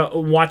the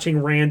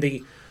watching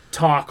Randy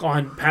talk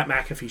on Pat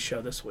McAfee's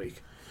show this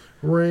week.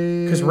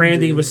 Because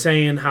Randy was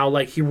saying how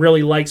like he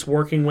really likes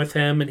working with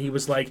him, and he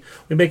was like,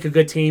 we make a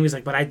good team. He's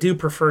like, but I do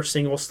prefer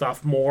single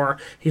stuff more.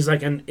 He's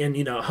like, and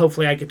you know,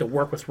 hopefully I get to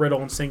work with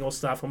Riddle on single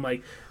stuff. I'm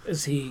like,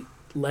 is he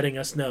letting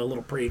us know a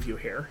little preview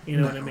here? You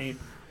know what I mean?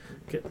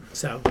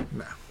 So,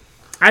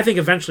 I think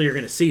eventually you're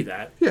going to see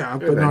that. Yeah,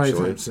 but not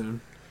anytime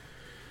soon.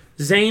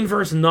 Zayn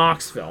versus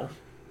Knoxville.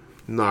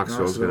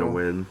 Knoxville's going to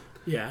win.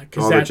 Yeah,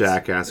 all the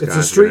jackass guys. It's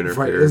a street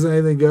fight. Isn't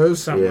anything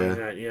goes? Something like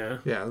that, yeah.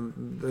 Yeah,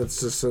 that's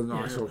just so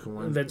Knoxville can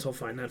win. Vince will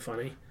find that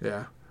funny.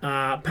 Yeah.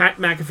 Pat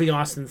McAfee,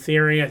 Austin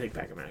Theory. I think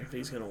Pat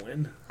McAfee's going to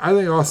win. I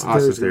think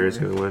Austin Theory's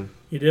going to win.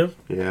 You do?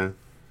 Yeah.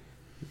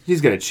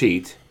 He's going to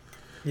cheat.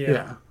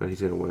 Yeah. But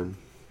he's going to win.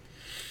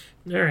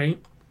 All right.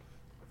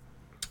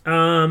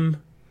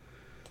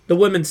 The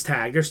women's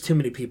tag. There's too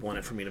many people in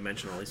it for me to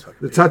mention all these fucking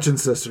The people. Touching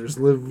Sisters.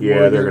 Liv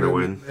they're going to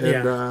win.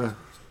 And,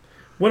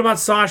 what about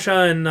Sasha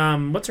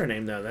and what's her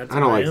name though? That's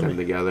I don't Naomi. like them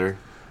together.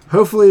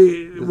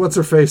 Hopefully, what's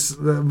her face?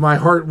 My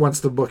heart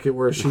wants to book it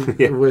where she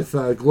with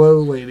Glow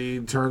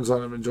Lady turns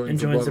on him and joins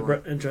the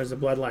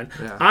bloodline.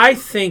 Yeah. I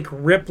think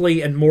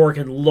Ripley and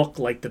Morgan look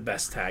like the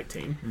best tag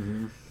team.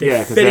 Mm-hmm.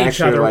 They fit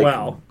each other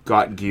well.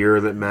 Got gear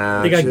that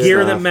match. They got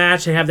gear that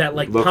match. They have that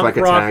like look punk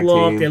like rock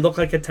look. Team. They look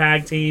like a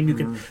tag team. You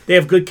can. They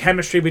have good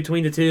chemistry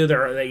between the two.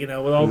 They you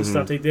know with all the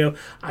stuff they do.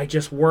 I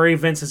just worry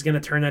Vince is going to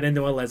turn that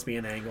into a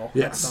lesbian angle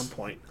at some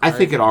point. I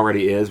think it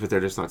already is, but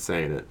they're just not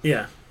saying it.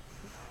 Yeah.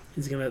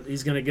 He's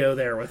gonna go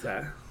there with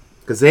that.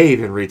 Because they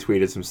even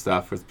retweeted some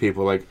stuff with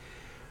people like,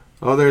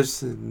 oh, there's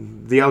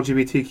the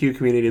LGBTQ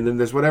community, and then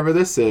there's whatever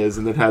this is,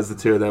 and it has the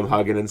two of them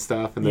hugging and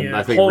stuff, and then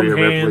I think Rhea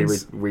Ripley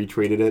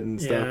retweeted it and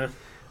stuff.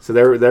 So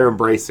they're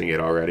embracing it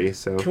already.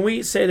 So can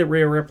we say that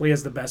Rhea Ripley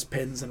has the best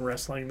pins in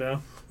wrestling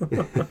though?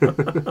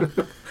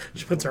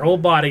 She puts her whole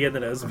body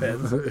into those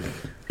pins.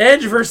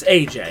 Edge versus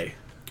AJ.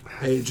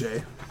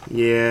 AJ.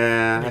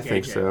 Yeah, I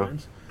think AJ so.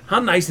 wins.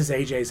 How nice is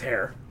AJ's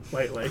hair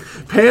lately?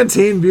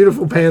 Pantene,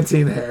 beautiful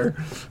Pantene hair.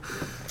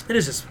 It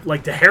is just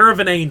like the hair of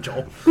an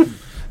angel.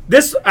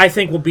 This, I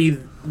think, will be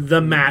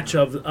the match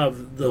of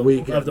the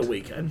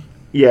weekend.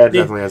 Yeah, it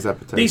definitely has that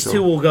potential. These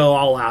two will go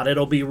all out.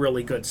 It'll be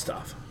really good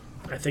stuff.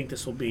 I think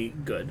this will be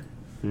good.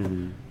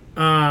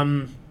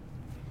 Mm-hmm.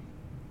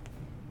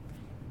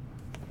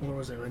 Where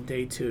was I on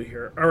day 2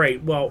 here? All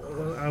right. Well,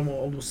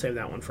 we'll save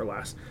that one for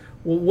last.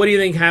 Well, what do you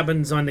think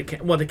happens on the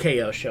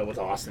KO show with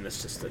Austin?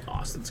 It's just that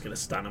Austin's going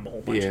to stun him a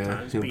whole bunch of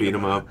times. He'll beat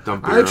him up.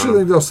 I actually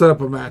think they'll set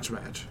up a match.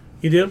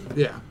 You do?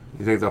 Yeah.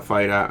 You think they'll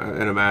fight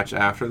in a match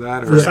after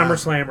that? Or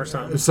SummerSlam or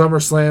something?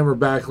 SummerSlam or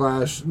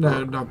Backlash.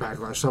 No, not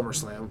Backlash.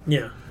 SummerSlam.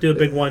 Yeah. Do a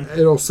big one.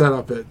 It'll set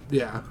up it.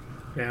 Yeah.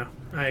 Yeah,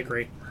 I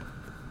agree.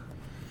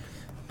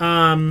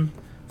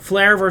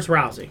 Flair versus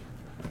Rousey.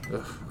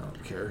 Ugh, I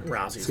don't care.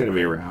 Rousey's It's going to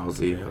be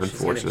Rousey,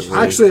 unfortunately.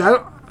 Actually,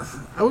 I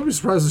wouldn't be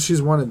surprised if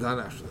she's one and done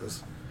after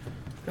this.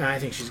 I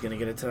think she's going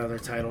to get another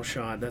title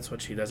shot. That's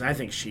what she does. I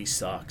think she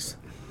sucks.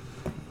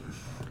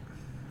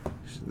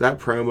 That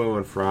promo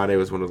on Friday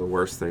was one of the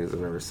worst things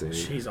I've ever seen.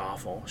 She's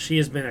awful. She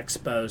has been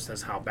exposed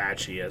as how bad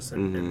she is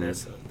in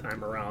this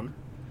time around.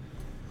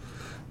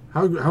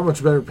 How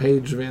much better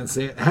Paige Van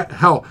Sant?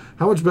 How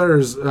much better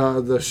is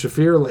the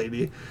Shafir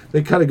lady?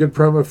 They cut a good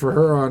promo for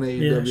her on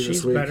AEW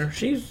this week. Better.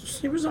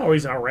 She was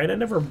always all right. I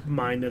never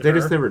minded her. They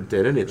just never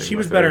did anything. She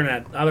was better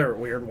than that other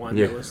weird one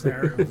that was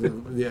there.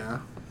 Yeah.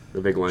 The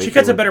big line. She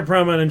cuts a better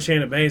promo than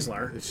Shayna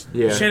Baszler.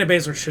 Yeah. Shayna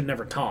Baszler should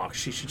never talk.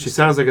 She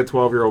sounds like a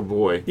 12-year-old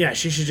boy. Yeah,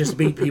 she should just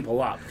beat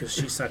people up because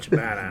she's such a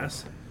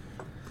badass.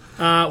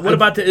 What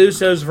about the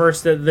Usos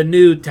versus the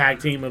new tag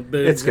team of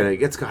Boogs?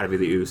 It's got to be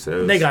the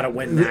Usos. They got to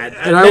win that.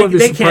 And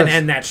they can't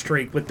end that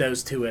streak with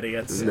those two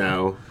idiots.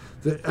 No.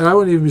 And I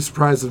wouldn't even be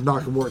surprised if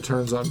Nakamura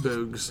turns on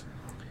Boogs.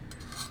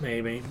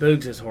 Maybe.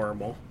 Boogs is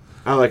horrible.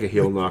 I like a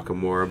heel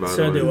Nakamura, by the way.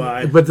 So do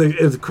I. But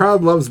if the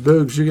crowd loves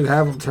Boogs, you can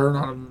have them turn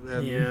on him.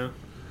 And yeah.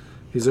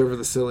 He's over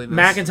the silliness.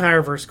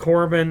 McIntyre versus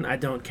Corbin. I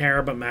don't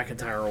care, but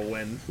McIntyre will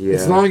win. Yeah.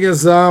 As long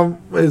as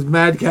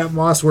Madcap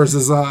Moss wears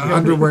his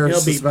underwear and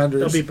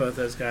suspenders. He'll beat both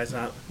those guys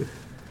up.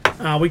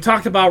 We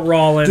talked about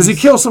Rollins. Does he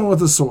kill someone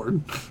with a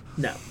sword?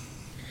 No.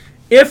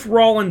 If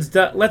Rollins,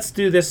 let's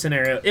do this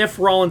scenario. If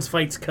Rollins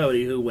fights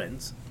Cody, who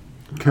wins?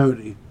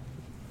 Cody.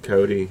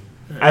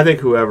 I think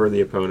whoever the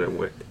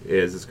opponent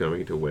is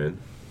going to win.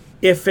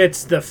 If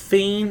it's the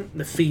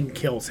Fiend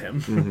kills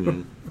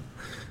him.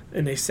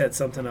 And they set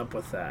something up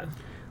with that.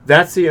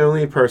 That's the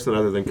only person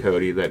other than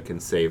Cody that can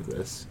save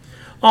this.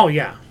 Oh,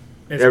 yeah.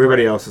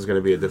 Everybody else is going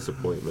to be a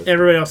disappointment.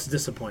 Everybody else is a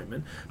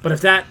disappointment. But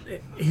if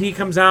he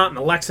comes out and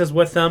Alexa's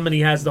with him and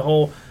he has the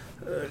whole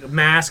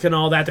mask and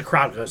all that, the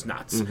crowd goes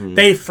nuts.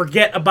 They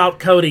forget about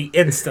Cody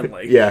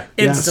instantly.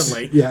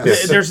 Instantly.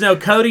 Yes. There's no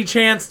Cody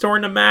chance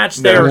during the match.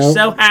 They are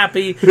so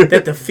happy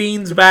that the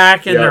Fiend's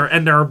back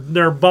and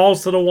they're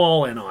balls to the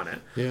wall in on it.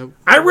 Yep.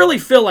 I really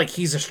feel like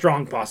he's a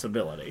strong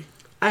possibility.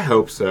 I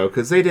hope so,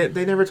 because they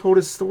never told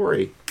his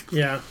story.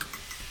 Yeah.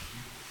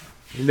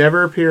 He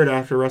never appeared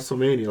after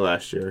WrestleMania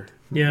last year.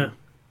 Yeah.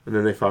 And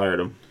then they fired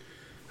him.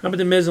 How about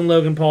the Miz and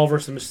Logan Paul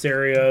versus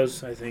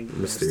Mysterios? I think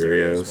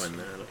Mysterios win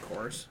that, of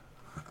course.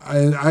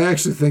 I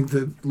actually think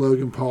that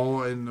Logan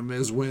Paul and The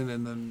Miz win,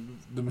 and then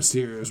the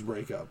Mysterios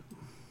break up.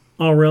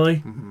 Oh,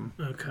 really?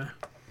 Okay.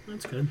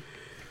 That's good.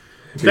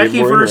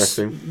 Becky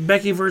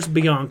versus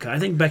Bianca. I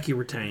think Becky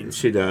retains.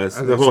 She does.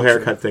 The whole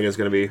haircut thing is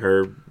going to be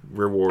her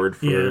reward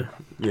for,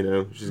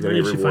 she's going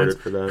to get rewarded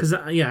for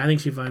that. I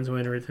think she finds a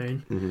way to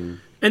retain.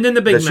 And then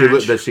the big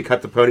match. Does she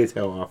cut the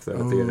ponytail off, though,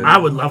 at the end? I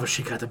would love if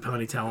she cut the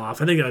ponytail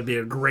off. I think that would be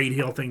a great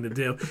heel thing to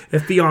do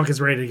if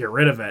Bianca's ready to get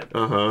rid of it.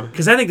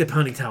 Because I think the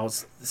ponytail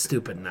is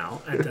stupid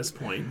now at this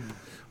point.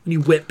 When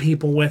you whip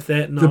people with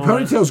it. And the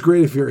ponytail's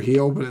great if you're a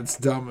heel, but it's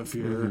dumb if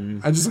you're...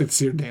 I just like to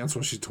see her dance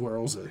while she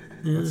twirls it.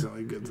 That's the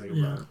only good thing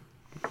about it.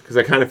 Because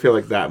I kind of feel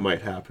like that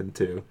might happen,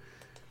 too.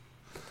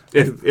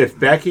 If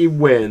Becky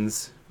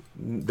wins,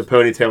 the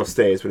ponytail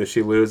stays, but if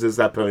she loses,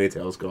 that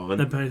ponytail's gone.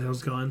 That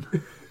ponytail's gone.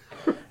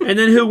 And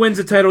then who wins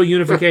the title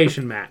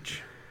unification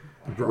match?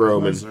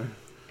 Roman. Lesnar.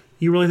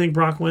 You really think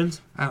Brock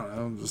wins? I don't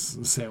know. I'm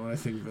just saying what I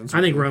think Vince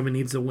I think Roman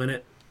needs to win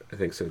it. I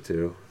think so,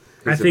 too.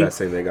 He's the best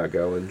thing they got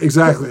going.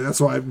 Exactly.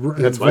 That's why.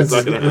 That's why it's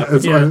not going to happen.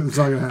 That's why it's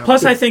not going to happen.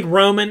 Plus, I think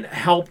Roman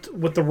helped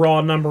with the Raw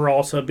number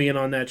also being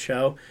on that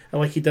show. And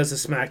like he does the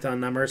SmackDown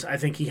numbers. I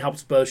think he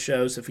helps both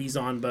shows if he's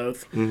on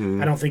both.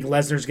 I don't think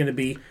Lesnar's going to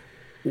be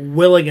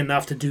willing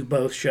enough to do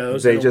both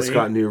shows. They just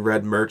got new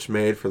red merch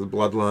made for the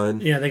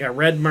Bloodline. Yeah, they got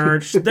red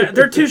merch.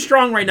 They're too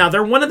strong right now.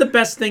 They're one of the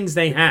best things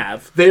they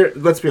have.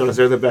 Let's be honest,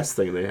 they're the best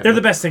thing they have. They're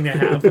the best thing they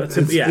have.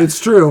 It's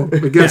true.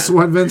 But guess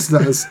what Vince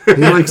does? He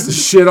likes to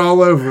shit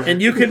all over.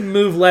 And you can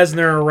move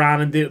Lesnar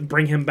around and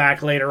bring him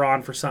back later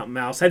on for something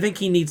else. I think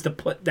he needs to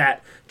put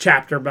that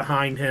chapter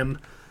behind him.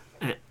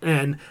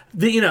 And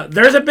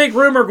there's a big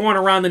rumor going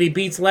around that he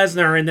beats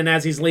Lesnar, and then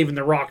as he's leaving,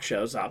 The Rock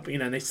shows up.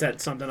 And they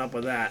set something up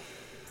with that.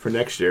 For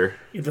next year.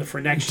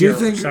 For next Do year.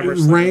 Do you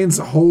think Reigns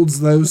holds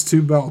those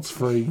two belts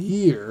for a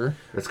year?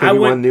 That's going to be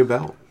one new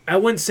belt. I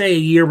wouldn't say a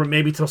year, but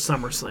maybe till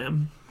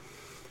SummerSlam.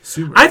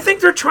 I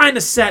think they're trying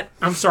to set...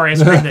 I'm sorry, I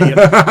screamed at you.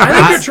 I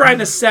think they're trying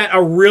to set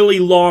a really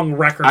long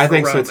record I for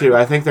think Roman. so, too.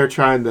 I think they're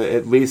trying to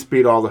at least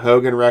beat all the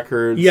Hogan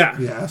records. Yeah.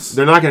 Yes.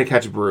 They're not going to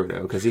catch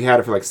Bruno, because he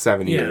had it for like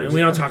 7 years. Yeah, and we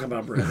don't talk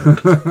about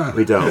Bruno.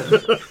 We don't.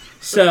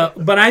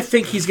 But I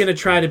think he's going to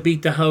try to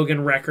beat the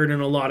Hogan record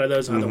and a lot of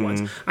those other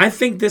ones. I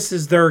think this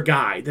is their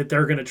guy that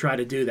they're going to try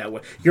to do that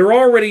with. You're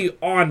already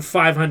on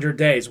 500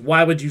 days.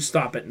 Why would you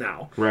stop it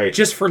now? Right.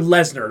 Just for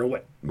Lesnar to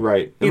win.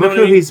 Right. And look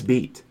who he's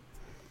beat.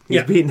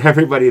 He's beaten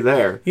everybody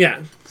there.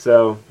 Yeah.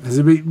 So has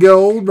he beat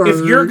Goldberg?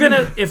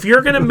 If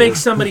you're gonna make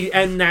somebody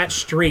end that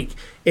streak,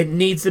 it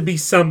needs to be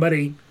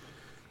somebody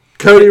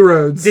Cody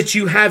Rhodes that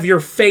you have your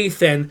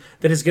faith in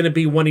that is going to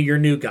be one of your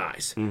new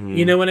guys.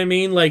 You know what I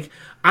mean? Like,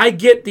 I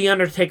get the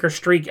Undertaker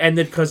streak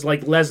ended because,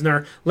 like,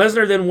 Lesnar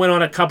then went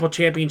on a couple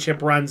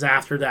championship runs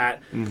after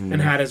that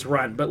and had his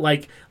run. But,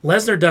 like,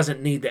 Lesnar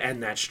doesn't need to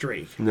end that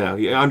streak. No,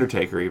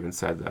 Undertaker even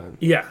said that.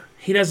 Yeah,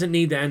 he doesn't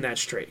need to end that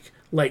streak.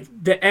 Like,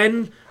 the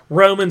end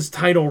Roman's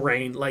title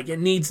reign, like, it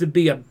needs to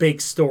be a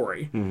big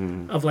story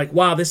of, like,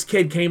 wow, this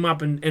kid came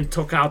up and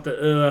took out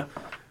the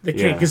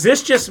king, because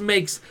this just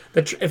makes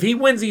if he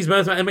wins these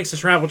both, it makes the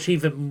tribal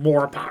chief even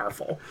more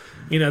powerful.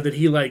 That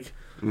he like.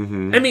 I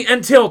mean,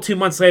 until 2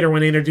 months later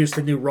when they introduced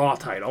the new Raw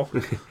title.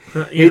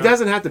 He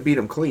doesn't have to beat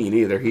him clean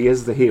either. He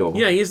is the heel.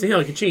 Yeah, he is the heel.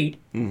 He can cheat.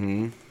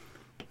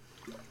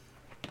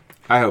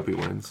 I hope he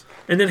wins.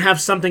 And then have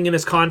something in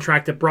his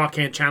contract that Brock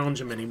can't challenge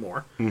him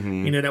anymore.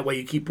 That way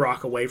you keep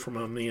Brock away from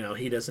him.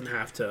 He doesn't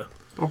have to.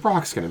 Well,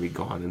 Brock's going to be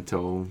gone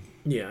until.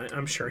 Yeah,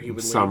 I'm sure he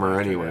would.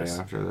 Summer anyway. This.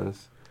 After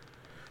this.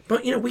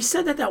 But, we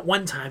said that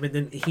one time, and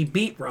then he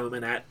beat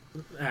Roman at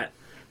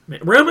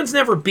Roman's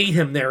never beat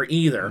him there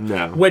either.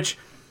 No. Which,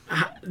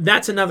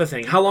 that's another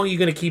thing. How long are you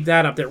going to keep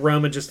that up that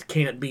Roman just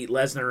can't beat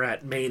Lesnar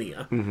at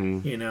Mania?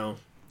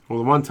 Well,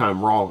 the one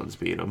time Rollins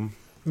beat him.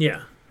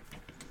 Yeah.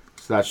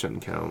 So that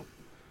shouldn't count.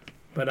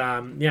 But,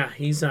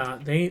 he's,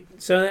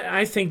 so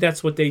I think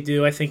that's what they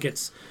do. I think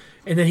it's,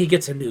 and then he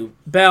gets a new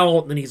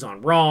belt, and then he's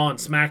on Raw and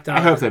SmackDown.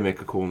 I hope they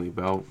make a cool new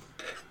belt.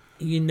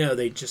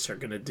 they just are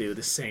going to do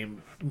the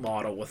same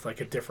model with like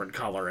a different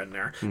color in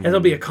there. And it'll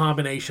be a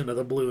combination of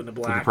the blue and the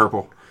black. The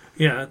purple.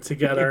 Yeah,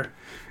 together.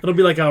 It'll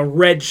be like a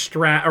red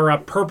strap or a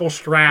purple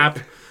strap,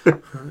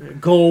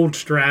 gold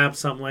strap,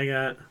 something like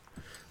that.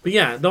 But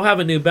yeah, they'll have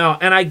a new belt.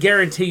 And I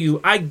guarantee you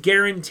by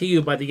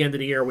the end of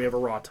the year we have a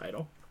Raw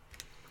title.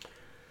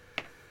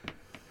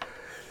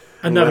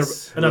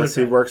 Unless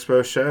he works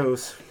both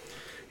shows.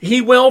 He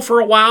will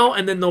for a while,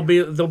 and then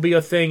there'll be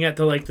a thing at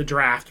the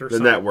draft or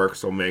something. The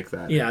networks will make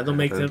that. Yeah, they'll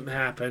make them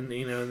happen.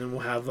 And then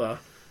we'll have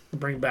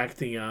bring back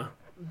the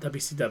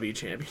WCW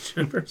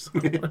championship or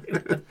something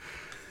like that.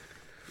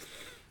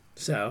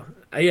 So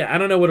I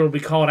don't know what it'll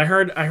be called. I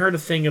heard a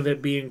thing of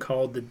it being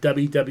called the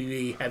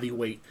WWE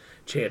Heavyweight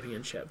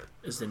Championship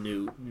is the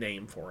new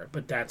name for it,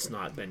 but that's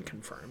not been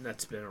confirmed.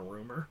 That's been a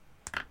rumor.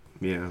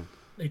 Yeah.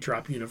 They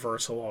drop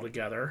Universal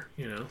altogether.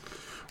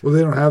 Well, they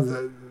don't have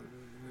the.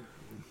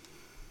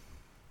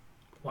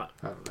 What?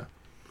 I don't know.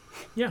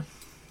 Yeah.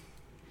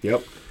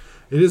 Yep.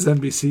 It is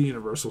NBC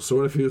Universal, so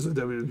what if he was a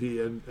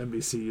WWE and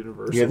NBC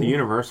Universal? Yeah, the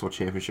Universal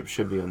Championship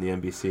should be on the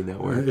NBC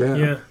network.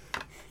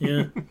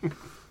 Yeah.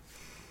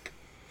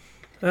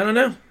 I don't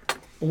know.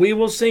 We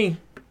will see.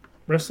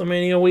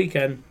 WrestleMania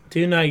weekend.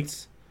 2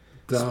 nights.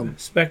 Dumb.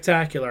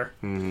 Spectacular.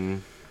 Mm-hmm.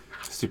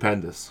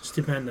 Stupendous.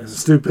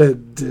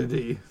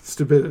 Stupidity.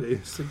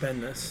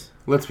 Stupendous.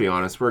 Let's be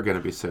honest, we're going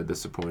to be so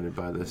disappointed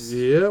by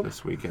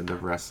this weekend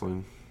of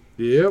wrestling.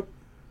 Yep.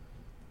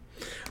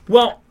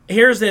 Well,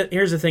 here's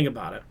the thing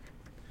about it.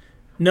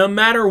 No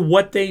matter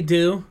what they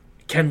do,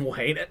 Ken will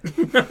hate it.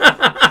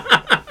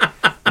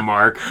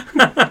 Mark.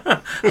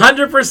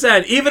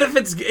 100%.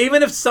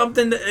 Even if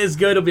something is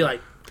good, he'll be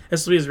like,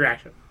 this will be his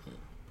reaction.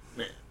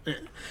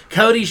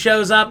 Cody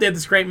shows up, they have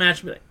this great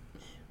match, be like,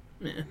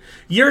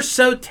 you're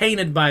so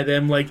tainted by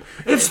them, like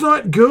it's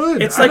not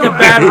good. It's like a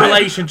bad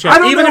relationship.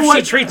 Even if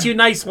she treats you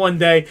nice one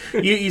day,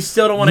 you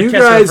still don't want to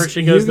kiss her before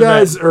she goes to bed. You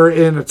guys are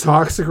in a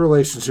toxic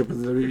relationship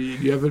with them.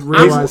 You haven't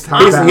realized how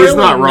bad. He's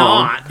not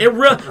wrong. The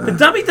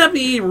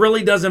WWE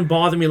really doesn't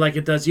bother me like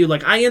it does you.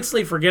 Like I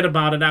instantly forget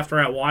about it after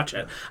I watch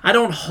it. I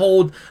don't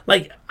hold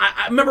like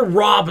I remember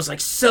Rob was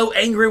like so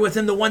angry with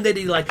him the one day that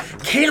he like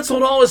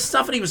canceled all his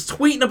stuff and he was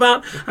tweeting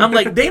about. I'm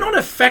like, they don't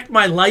affect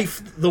my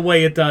life the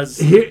way it does.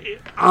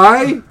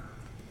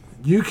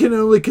 You can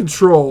only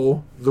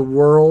control the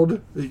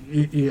world.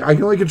 I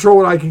can only control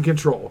what I can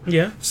control.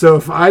 Yeah. So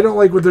if I don't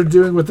like what they're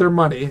doing with their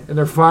money and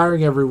they're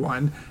firing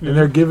everyone and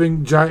they're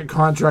giving giant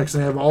contracts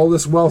and they have all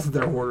this wealth that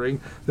they're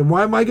hoarding, then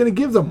why am I going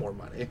to give them more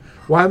money?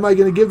 Why am I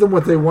going to give them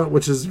what they want,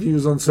 which is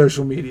views on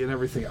social media and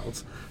everything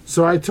else?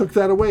 So I took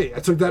that away. I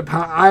took that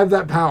power. I have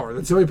that power.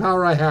 That's the only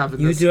power I have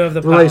in this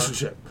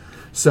relationship.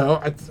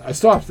 So I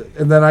stopped it,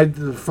 and then I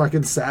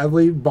fucking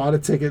sadly bought a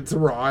ticket to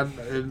Raw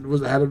and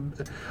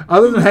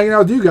other than hanging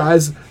out with you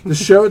guys, the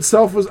show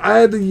itself I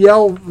had to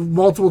yell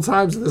multiple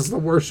times. This is the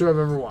worst show I've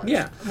ever watched.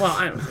 Yeah, well,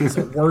 I don't think it's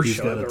the worst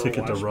show I've ever watched. He's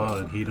got a ticket to Raw,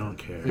 and he don't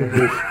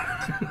care.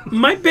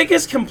 My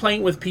biggest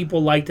complaint with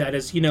people like that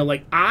is,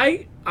 like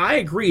I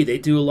agree they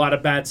do a lot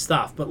of bad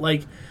stuff, but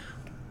like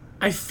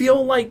I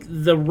feel like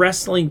the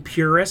wrestling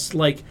purists,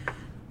 like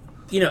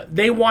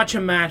they watch a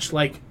match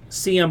like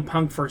CM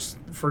Punk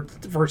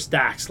versus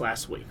Dax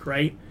last week,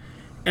 right?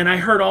 And I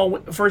heard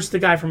first the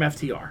guy from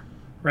FTR,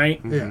 right?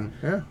 Yeah.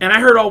 And I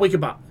heard all week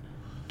about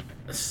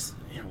this,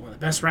 one of the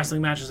best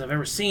wrestling matches I've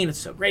ever seen. It's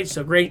so great,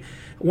 so great.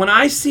 When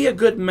I see a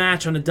good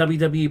match on a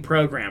WWE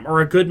program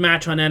or a good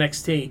match on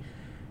NXT,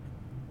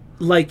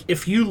 like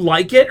if you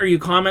like it or you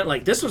comment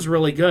like this was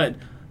really good,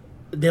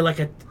 they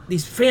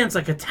these fans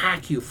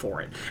attack you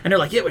for it, and they're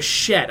like, it was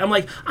shit. I'm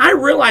like, I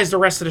realize the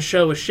rest of the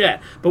show was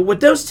shit, but what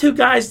those two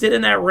guys did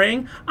in that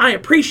ring, I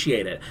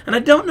appreciate it, and I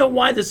don't know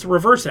why this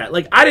reverse that.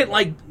 Like, I didn't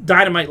like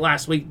Dynamite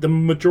last week, the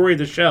majority of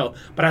the show,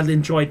 but I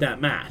enjoyed that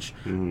match.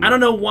 I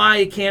don't know why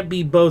it can't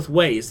be both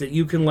ways. That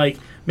you can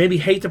maybe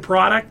hate the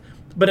product,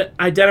 but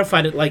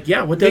identified it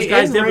what those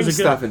guys did was a good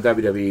stuff in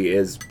WWE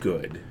is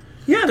good.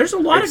 Yeah, there's a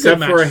lot of good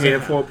matches. Except for a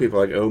handful of people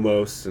like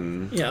Omos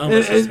and... Yeah,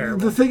 Omos is terrible.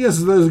 The thing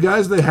is, those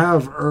guys they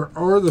have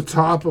are the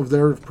top of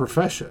their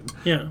profession.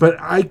 Yeah. But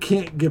I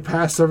can't get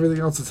past everything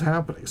else that's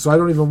happening. So I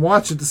don't even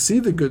watch it to see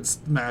the good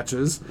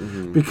matches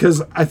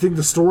because I think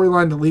the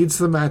storyline that leads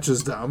to the match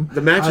is dumb.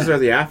 The matches are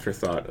the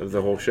afterthought of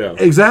the whole show.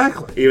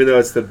 Exactly. Even though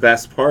it's the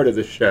best part of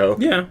the show.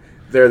 Yeah.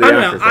 They're the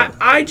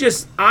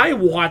afterthought. I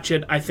watch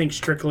it, I think,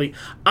 strictly.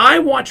 I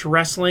watch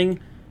wrestling...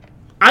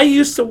 I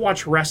used to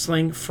watch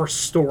wrestling for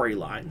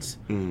storylines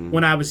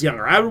when I was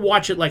younger. I would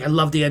watch it I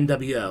love the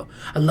NWO.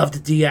 I love the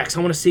DX. I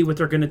want to see what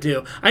they're going to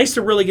do. I used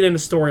to really get into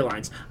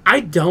storylines. I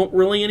don't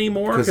really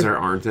anymore. Because there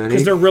aren't any.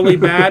 Because they're really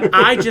bad.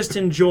 I just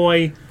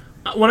enjoy...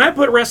 When I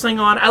put wrestling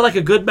on, I like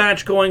a good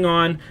match going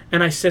on,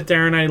 and I sit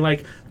there and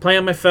I play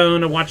on my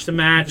phone and watch the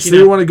match. So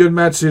you want a good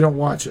match so you don't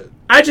watch it?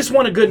 I just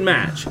want a good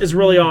match is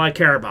really all I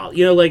care about.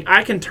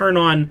 I can turn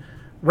on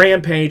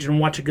Rampage and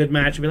watch a good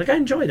match and be like, I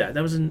enjoyed that.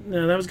 That was good.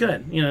 That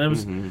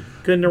was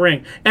good in the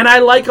ring. And I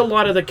like a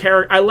lot of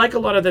the I like a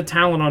lot of the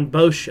talent on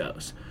both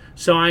shows.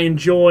 So I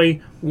enjoy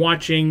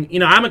watching.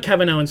 I'm a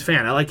Kevin Owens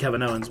fan. I like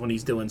Kevin Owens when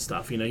he's doing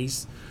stuff.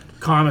 He's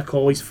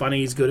comical. He's funny.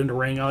 He's good in the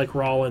ring. I like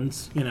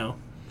Rollins.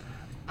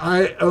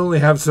 I only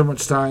have so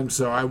much time,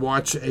 so I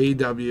watch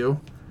AEW,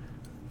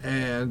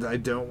 and I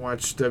don't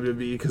watch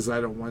WWE because I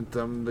don't want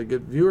them to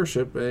get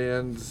viewership,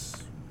 and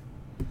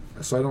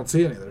so I don't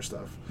see any of their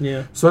stuff.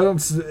 Yeah. So I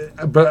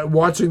don't. But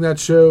watching that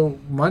show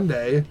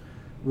Monday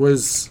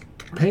was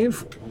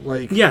painful.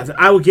 Like, yeah,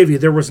 I will give you,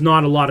 there was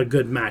not a lot of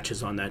good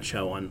matches on that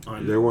show. On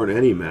There weren't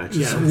any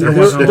matches. Yeah,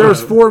 there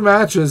was 4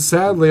 matches,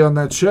 sadly, on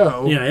that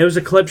show. Yeah, it was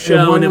a clip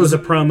show, and it was a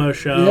promo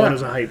show, and it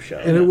was a hype show.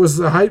 And it was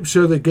the hype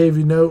show that gave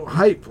you no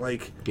hype.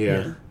 Like,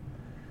 Yeah.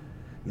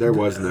 There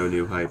was no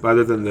new hype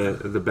other than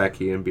the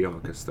Becky and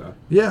Bianca stuff.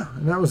 yeah,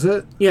 and that was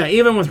it. Yeah,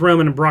 even with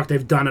Roman and Brock,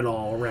 they've done it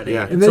all already.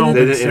 Yeah, And It's all they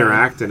been didn't said.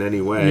 interact in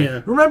any way.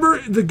 Yeah. Remember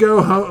the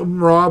Go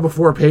Home Raw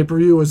before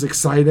pay-per-view was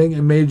exciting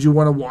and made you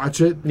want to watch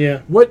it?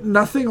 Yeah.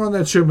 Nothing on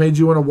that show made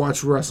you want to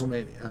watch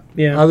WrestleMania.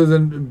 Yeah. Other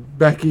than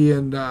Becky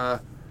and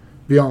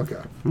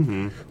Bianca.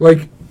 Mm-hmm.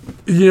 Like,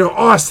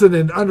 Austin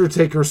and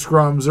Undertaker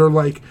scrums, or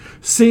like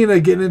Cena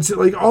getting into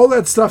like all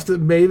that stuff that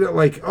made it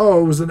like,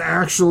 oh, it was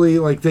actually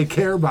like they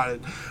care about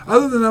it.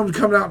 Other than them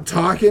coming out and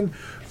talking,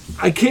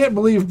 I can't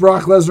believe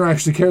Brock Lesnar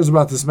actually cares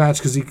about this match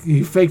because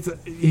he faked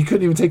he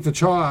couldn't even take the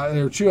chew out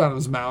of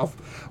his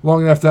mouth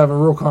long enough to have a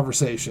real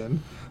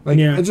conversation. Like,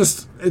 Yeah. it's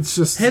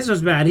just His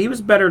was bad. He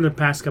was better in the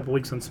past couple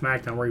weeks on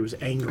SmackDown where he was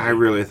angry. I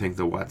really think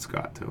the what's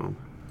got to him.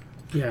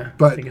 Yeah,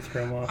 But- I think it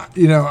threw him off.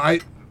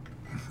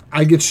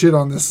 I get shit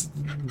on this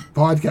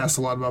podcast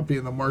a lot about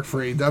being the mark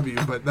for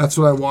AEW, but that's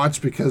what I watch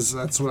because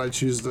that's what I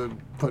choose to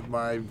put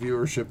my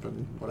viewership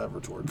and whatever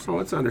towards. Oh,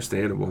 it's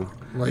understandable.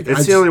 Like,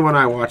 It's the only one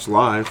I watch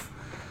live.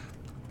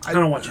 I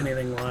don't watch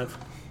anything live.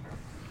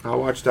 I'll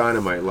watch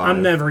Dynamite live.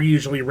 I'm never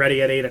usually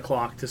ready at 8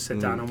 o'clock to sit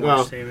down and watch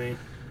Well, TV.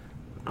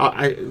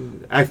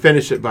 I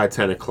finish it by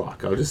 10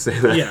 o'clock. I'll just say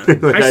that. Yeah,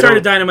 Like, I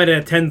started don't- Dynamite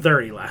at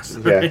 10:30 last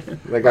night. Yeah,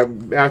 like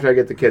after I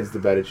get the kids to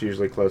bed, it's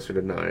usually closer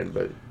to 9.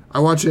 But I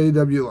watch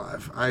AEW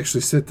live. I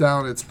actually sit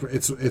down. It's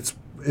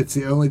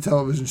the only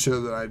television show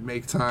that I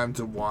make time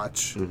to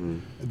watch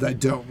that I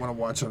don't want to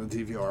watch on a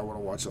DVR. I want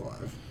to watch it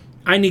live.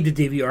 I need the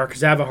DVR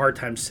because I have a hard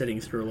time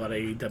sitting through a lot of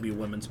AEW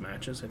women's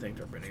matches. I think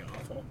they're pretty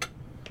awful.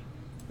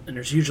 And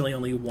there's usually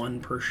only one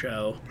per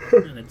show,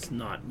 and it's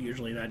not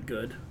usually that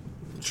good.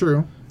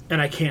 True. And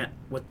I can't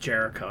with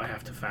Jericho. I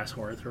have to fast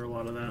forward through a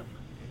lot of that.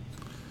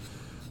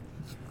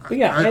 But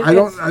yeah, I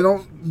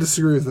don't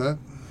disagree with that.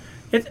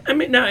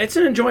 It's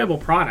an enjoyable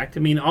product. I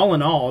mean, all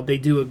in all, they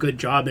do a good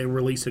job. They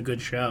release a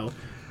good show.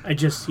 I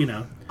just,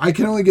 I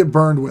can only get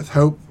burned with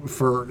hope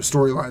for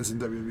storylines in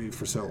WWE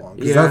for so long.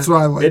 'Cause yeah, that's what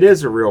I like. It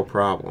is a real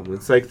problem.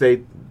 It's like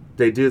they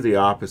do the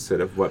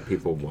opposite of what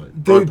people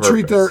want. They on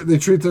treat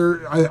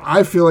purpose.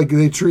 I feel like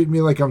they treat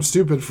me like I'm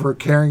stupid for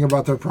caring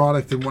about their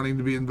product and wanting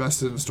to be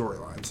invested in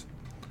storylines.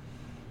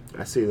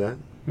 I see that.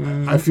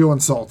 I feel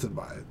insulted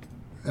by it,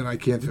 and I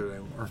can't do it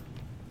anymore.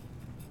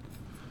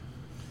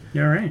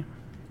 You're right.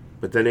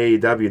 But then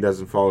AEW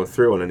doesn't follow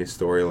through on any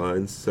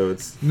storylines, so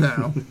it's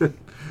No.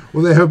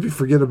 Well, they hope you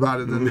forget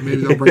about it, then maybe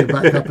they'll bring it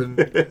back up.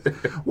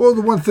 Well,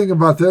 the one thing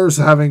about theirs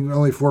having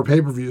only 4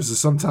 pay-per-views is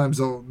sometimes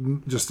they'll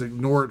just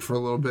ignore it for a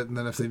little bit, and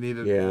then if they need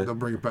it, they'll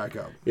bring it back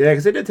up. yeah,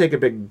 because they did take a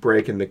big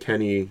break in the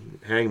Kenny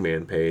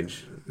Hangman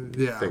page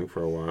Yeah. thing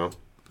for a while.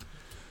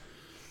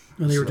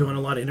 Well, they were doing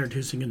a lot of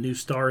introducing of new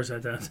stars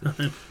at that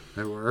time.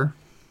 They were.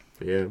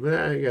 Yeah, but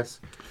I guess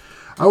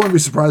I wouldn't be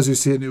surprised if you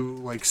see a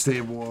new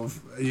stable of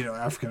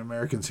African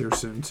Americans here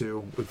soon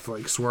too, with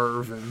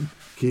Swerve and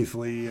Keith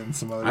Lee and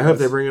some other. I hope guys.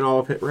 they bring in all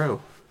of Hit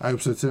Row. I hope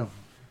so too.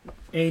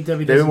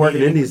 AEW been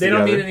working indies They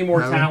don't need together. any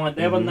more Have they? talent.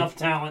 They have enough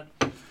talent.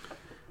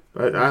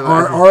 But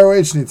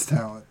ROH needs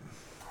talent.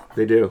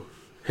 they do.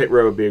 Hit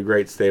Row would be a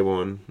great stable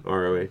on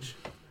ROH.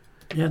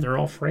 Yeah, they're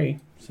all free.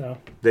 So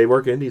They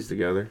work indies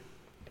together.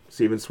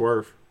 Steven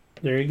Swerve.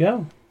 there you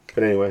go.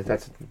 But anyway,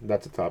 that's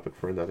a topic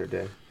for another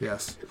day.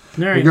 Yes.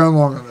 All We're right. going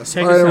long on this.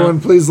 Check All right, us out. everyone,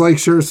 please like,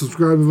 share,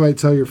 subscribe, invite,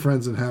 tell your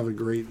friends, and have a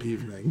great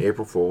evening.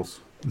 April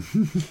Fools.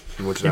 Which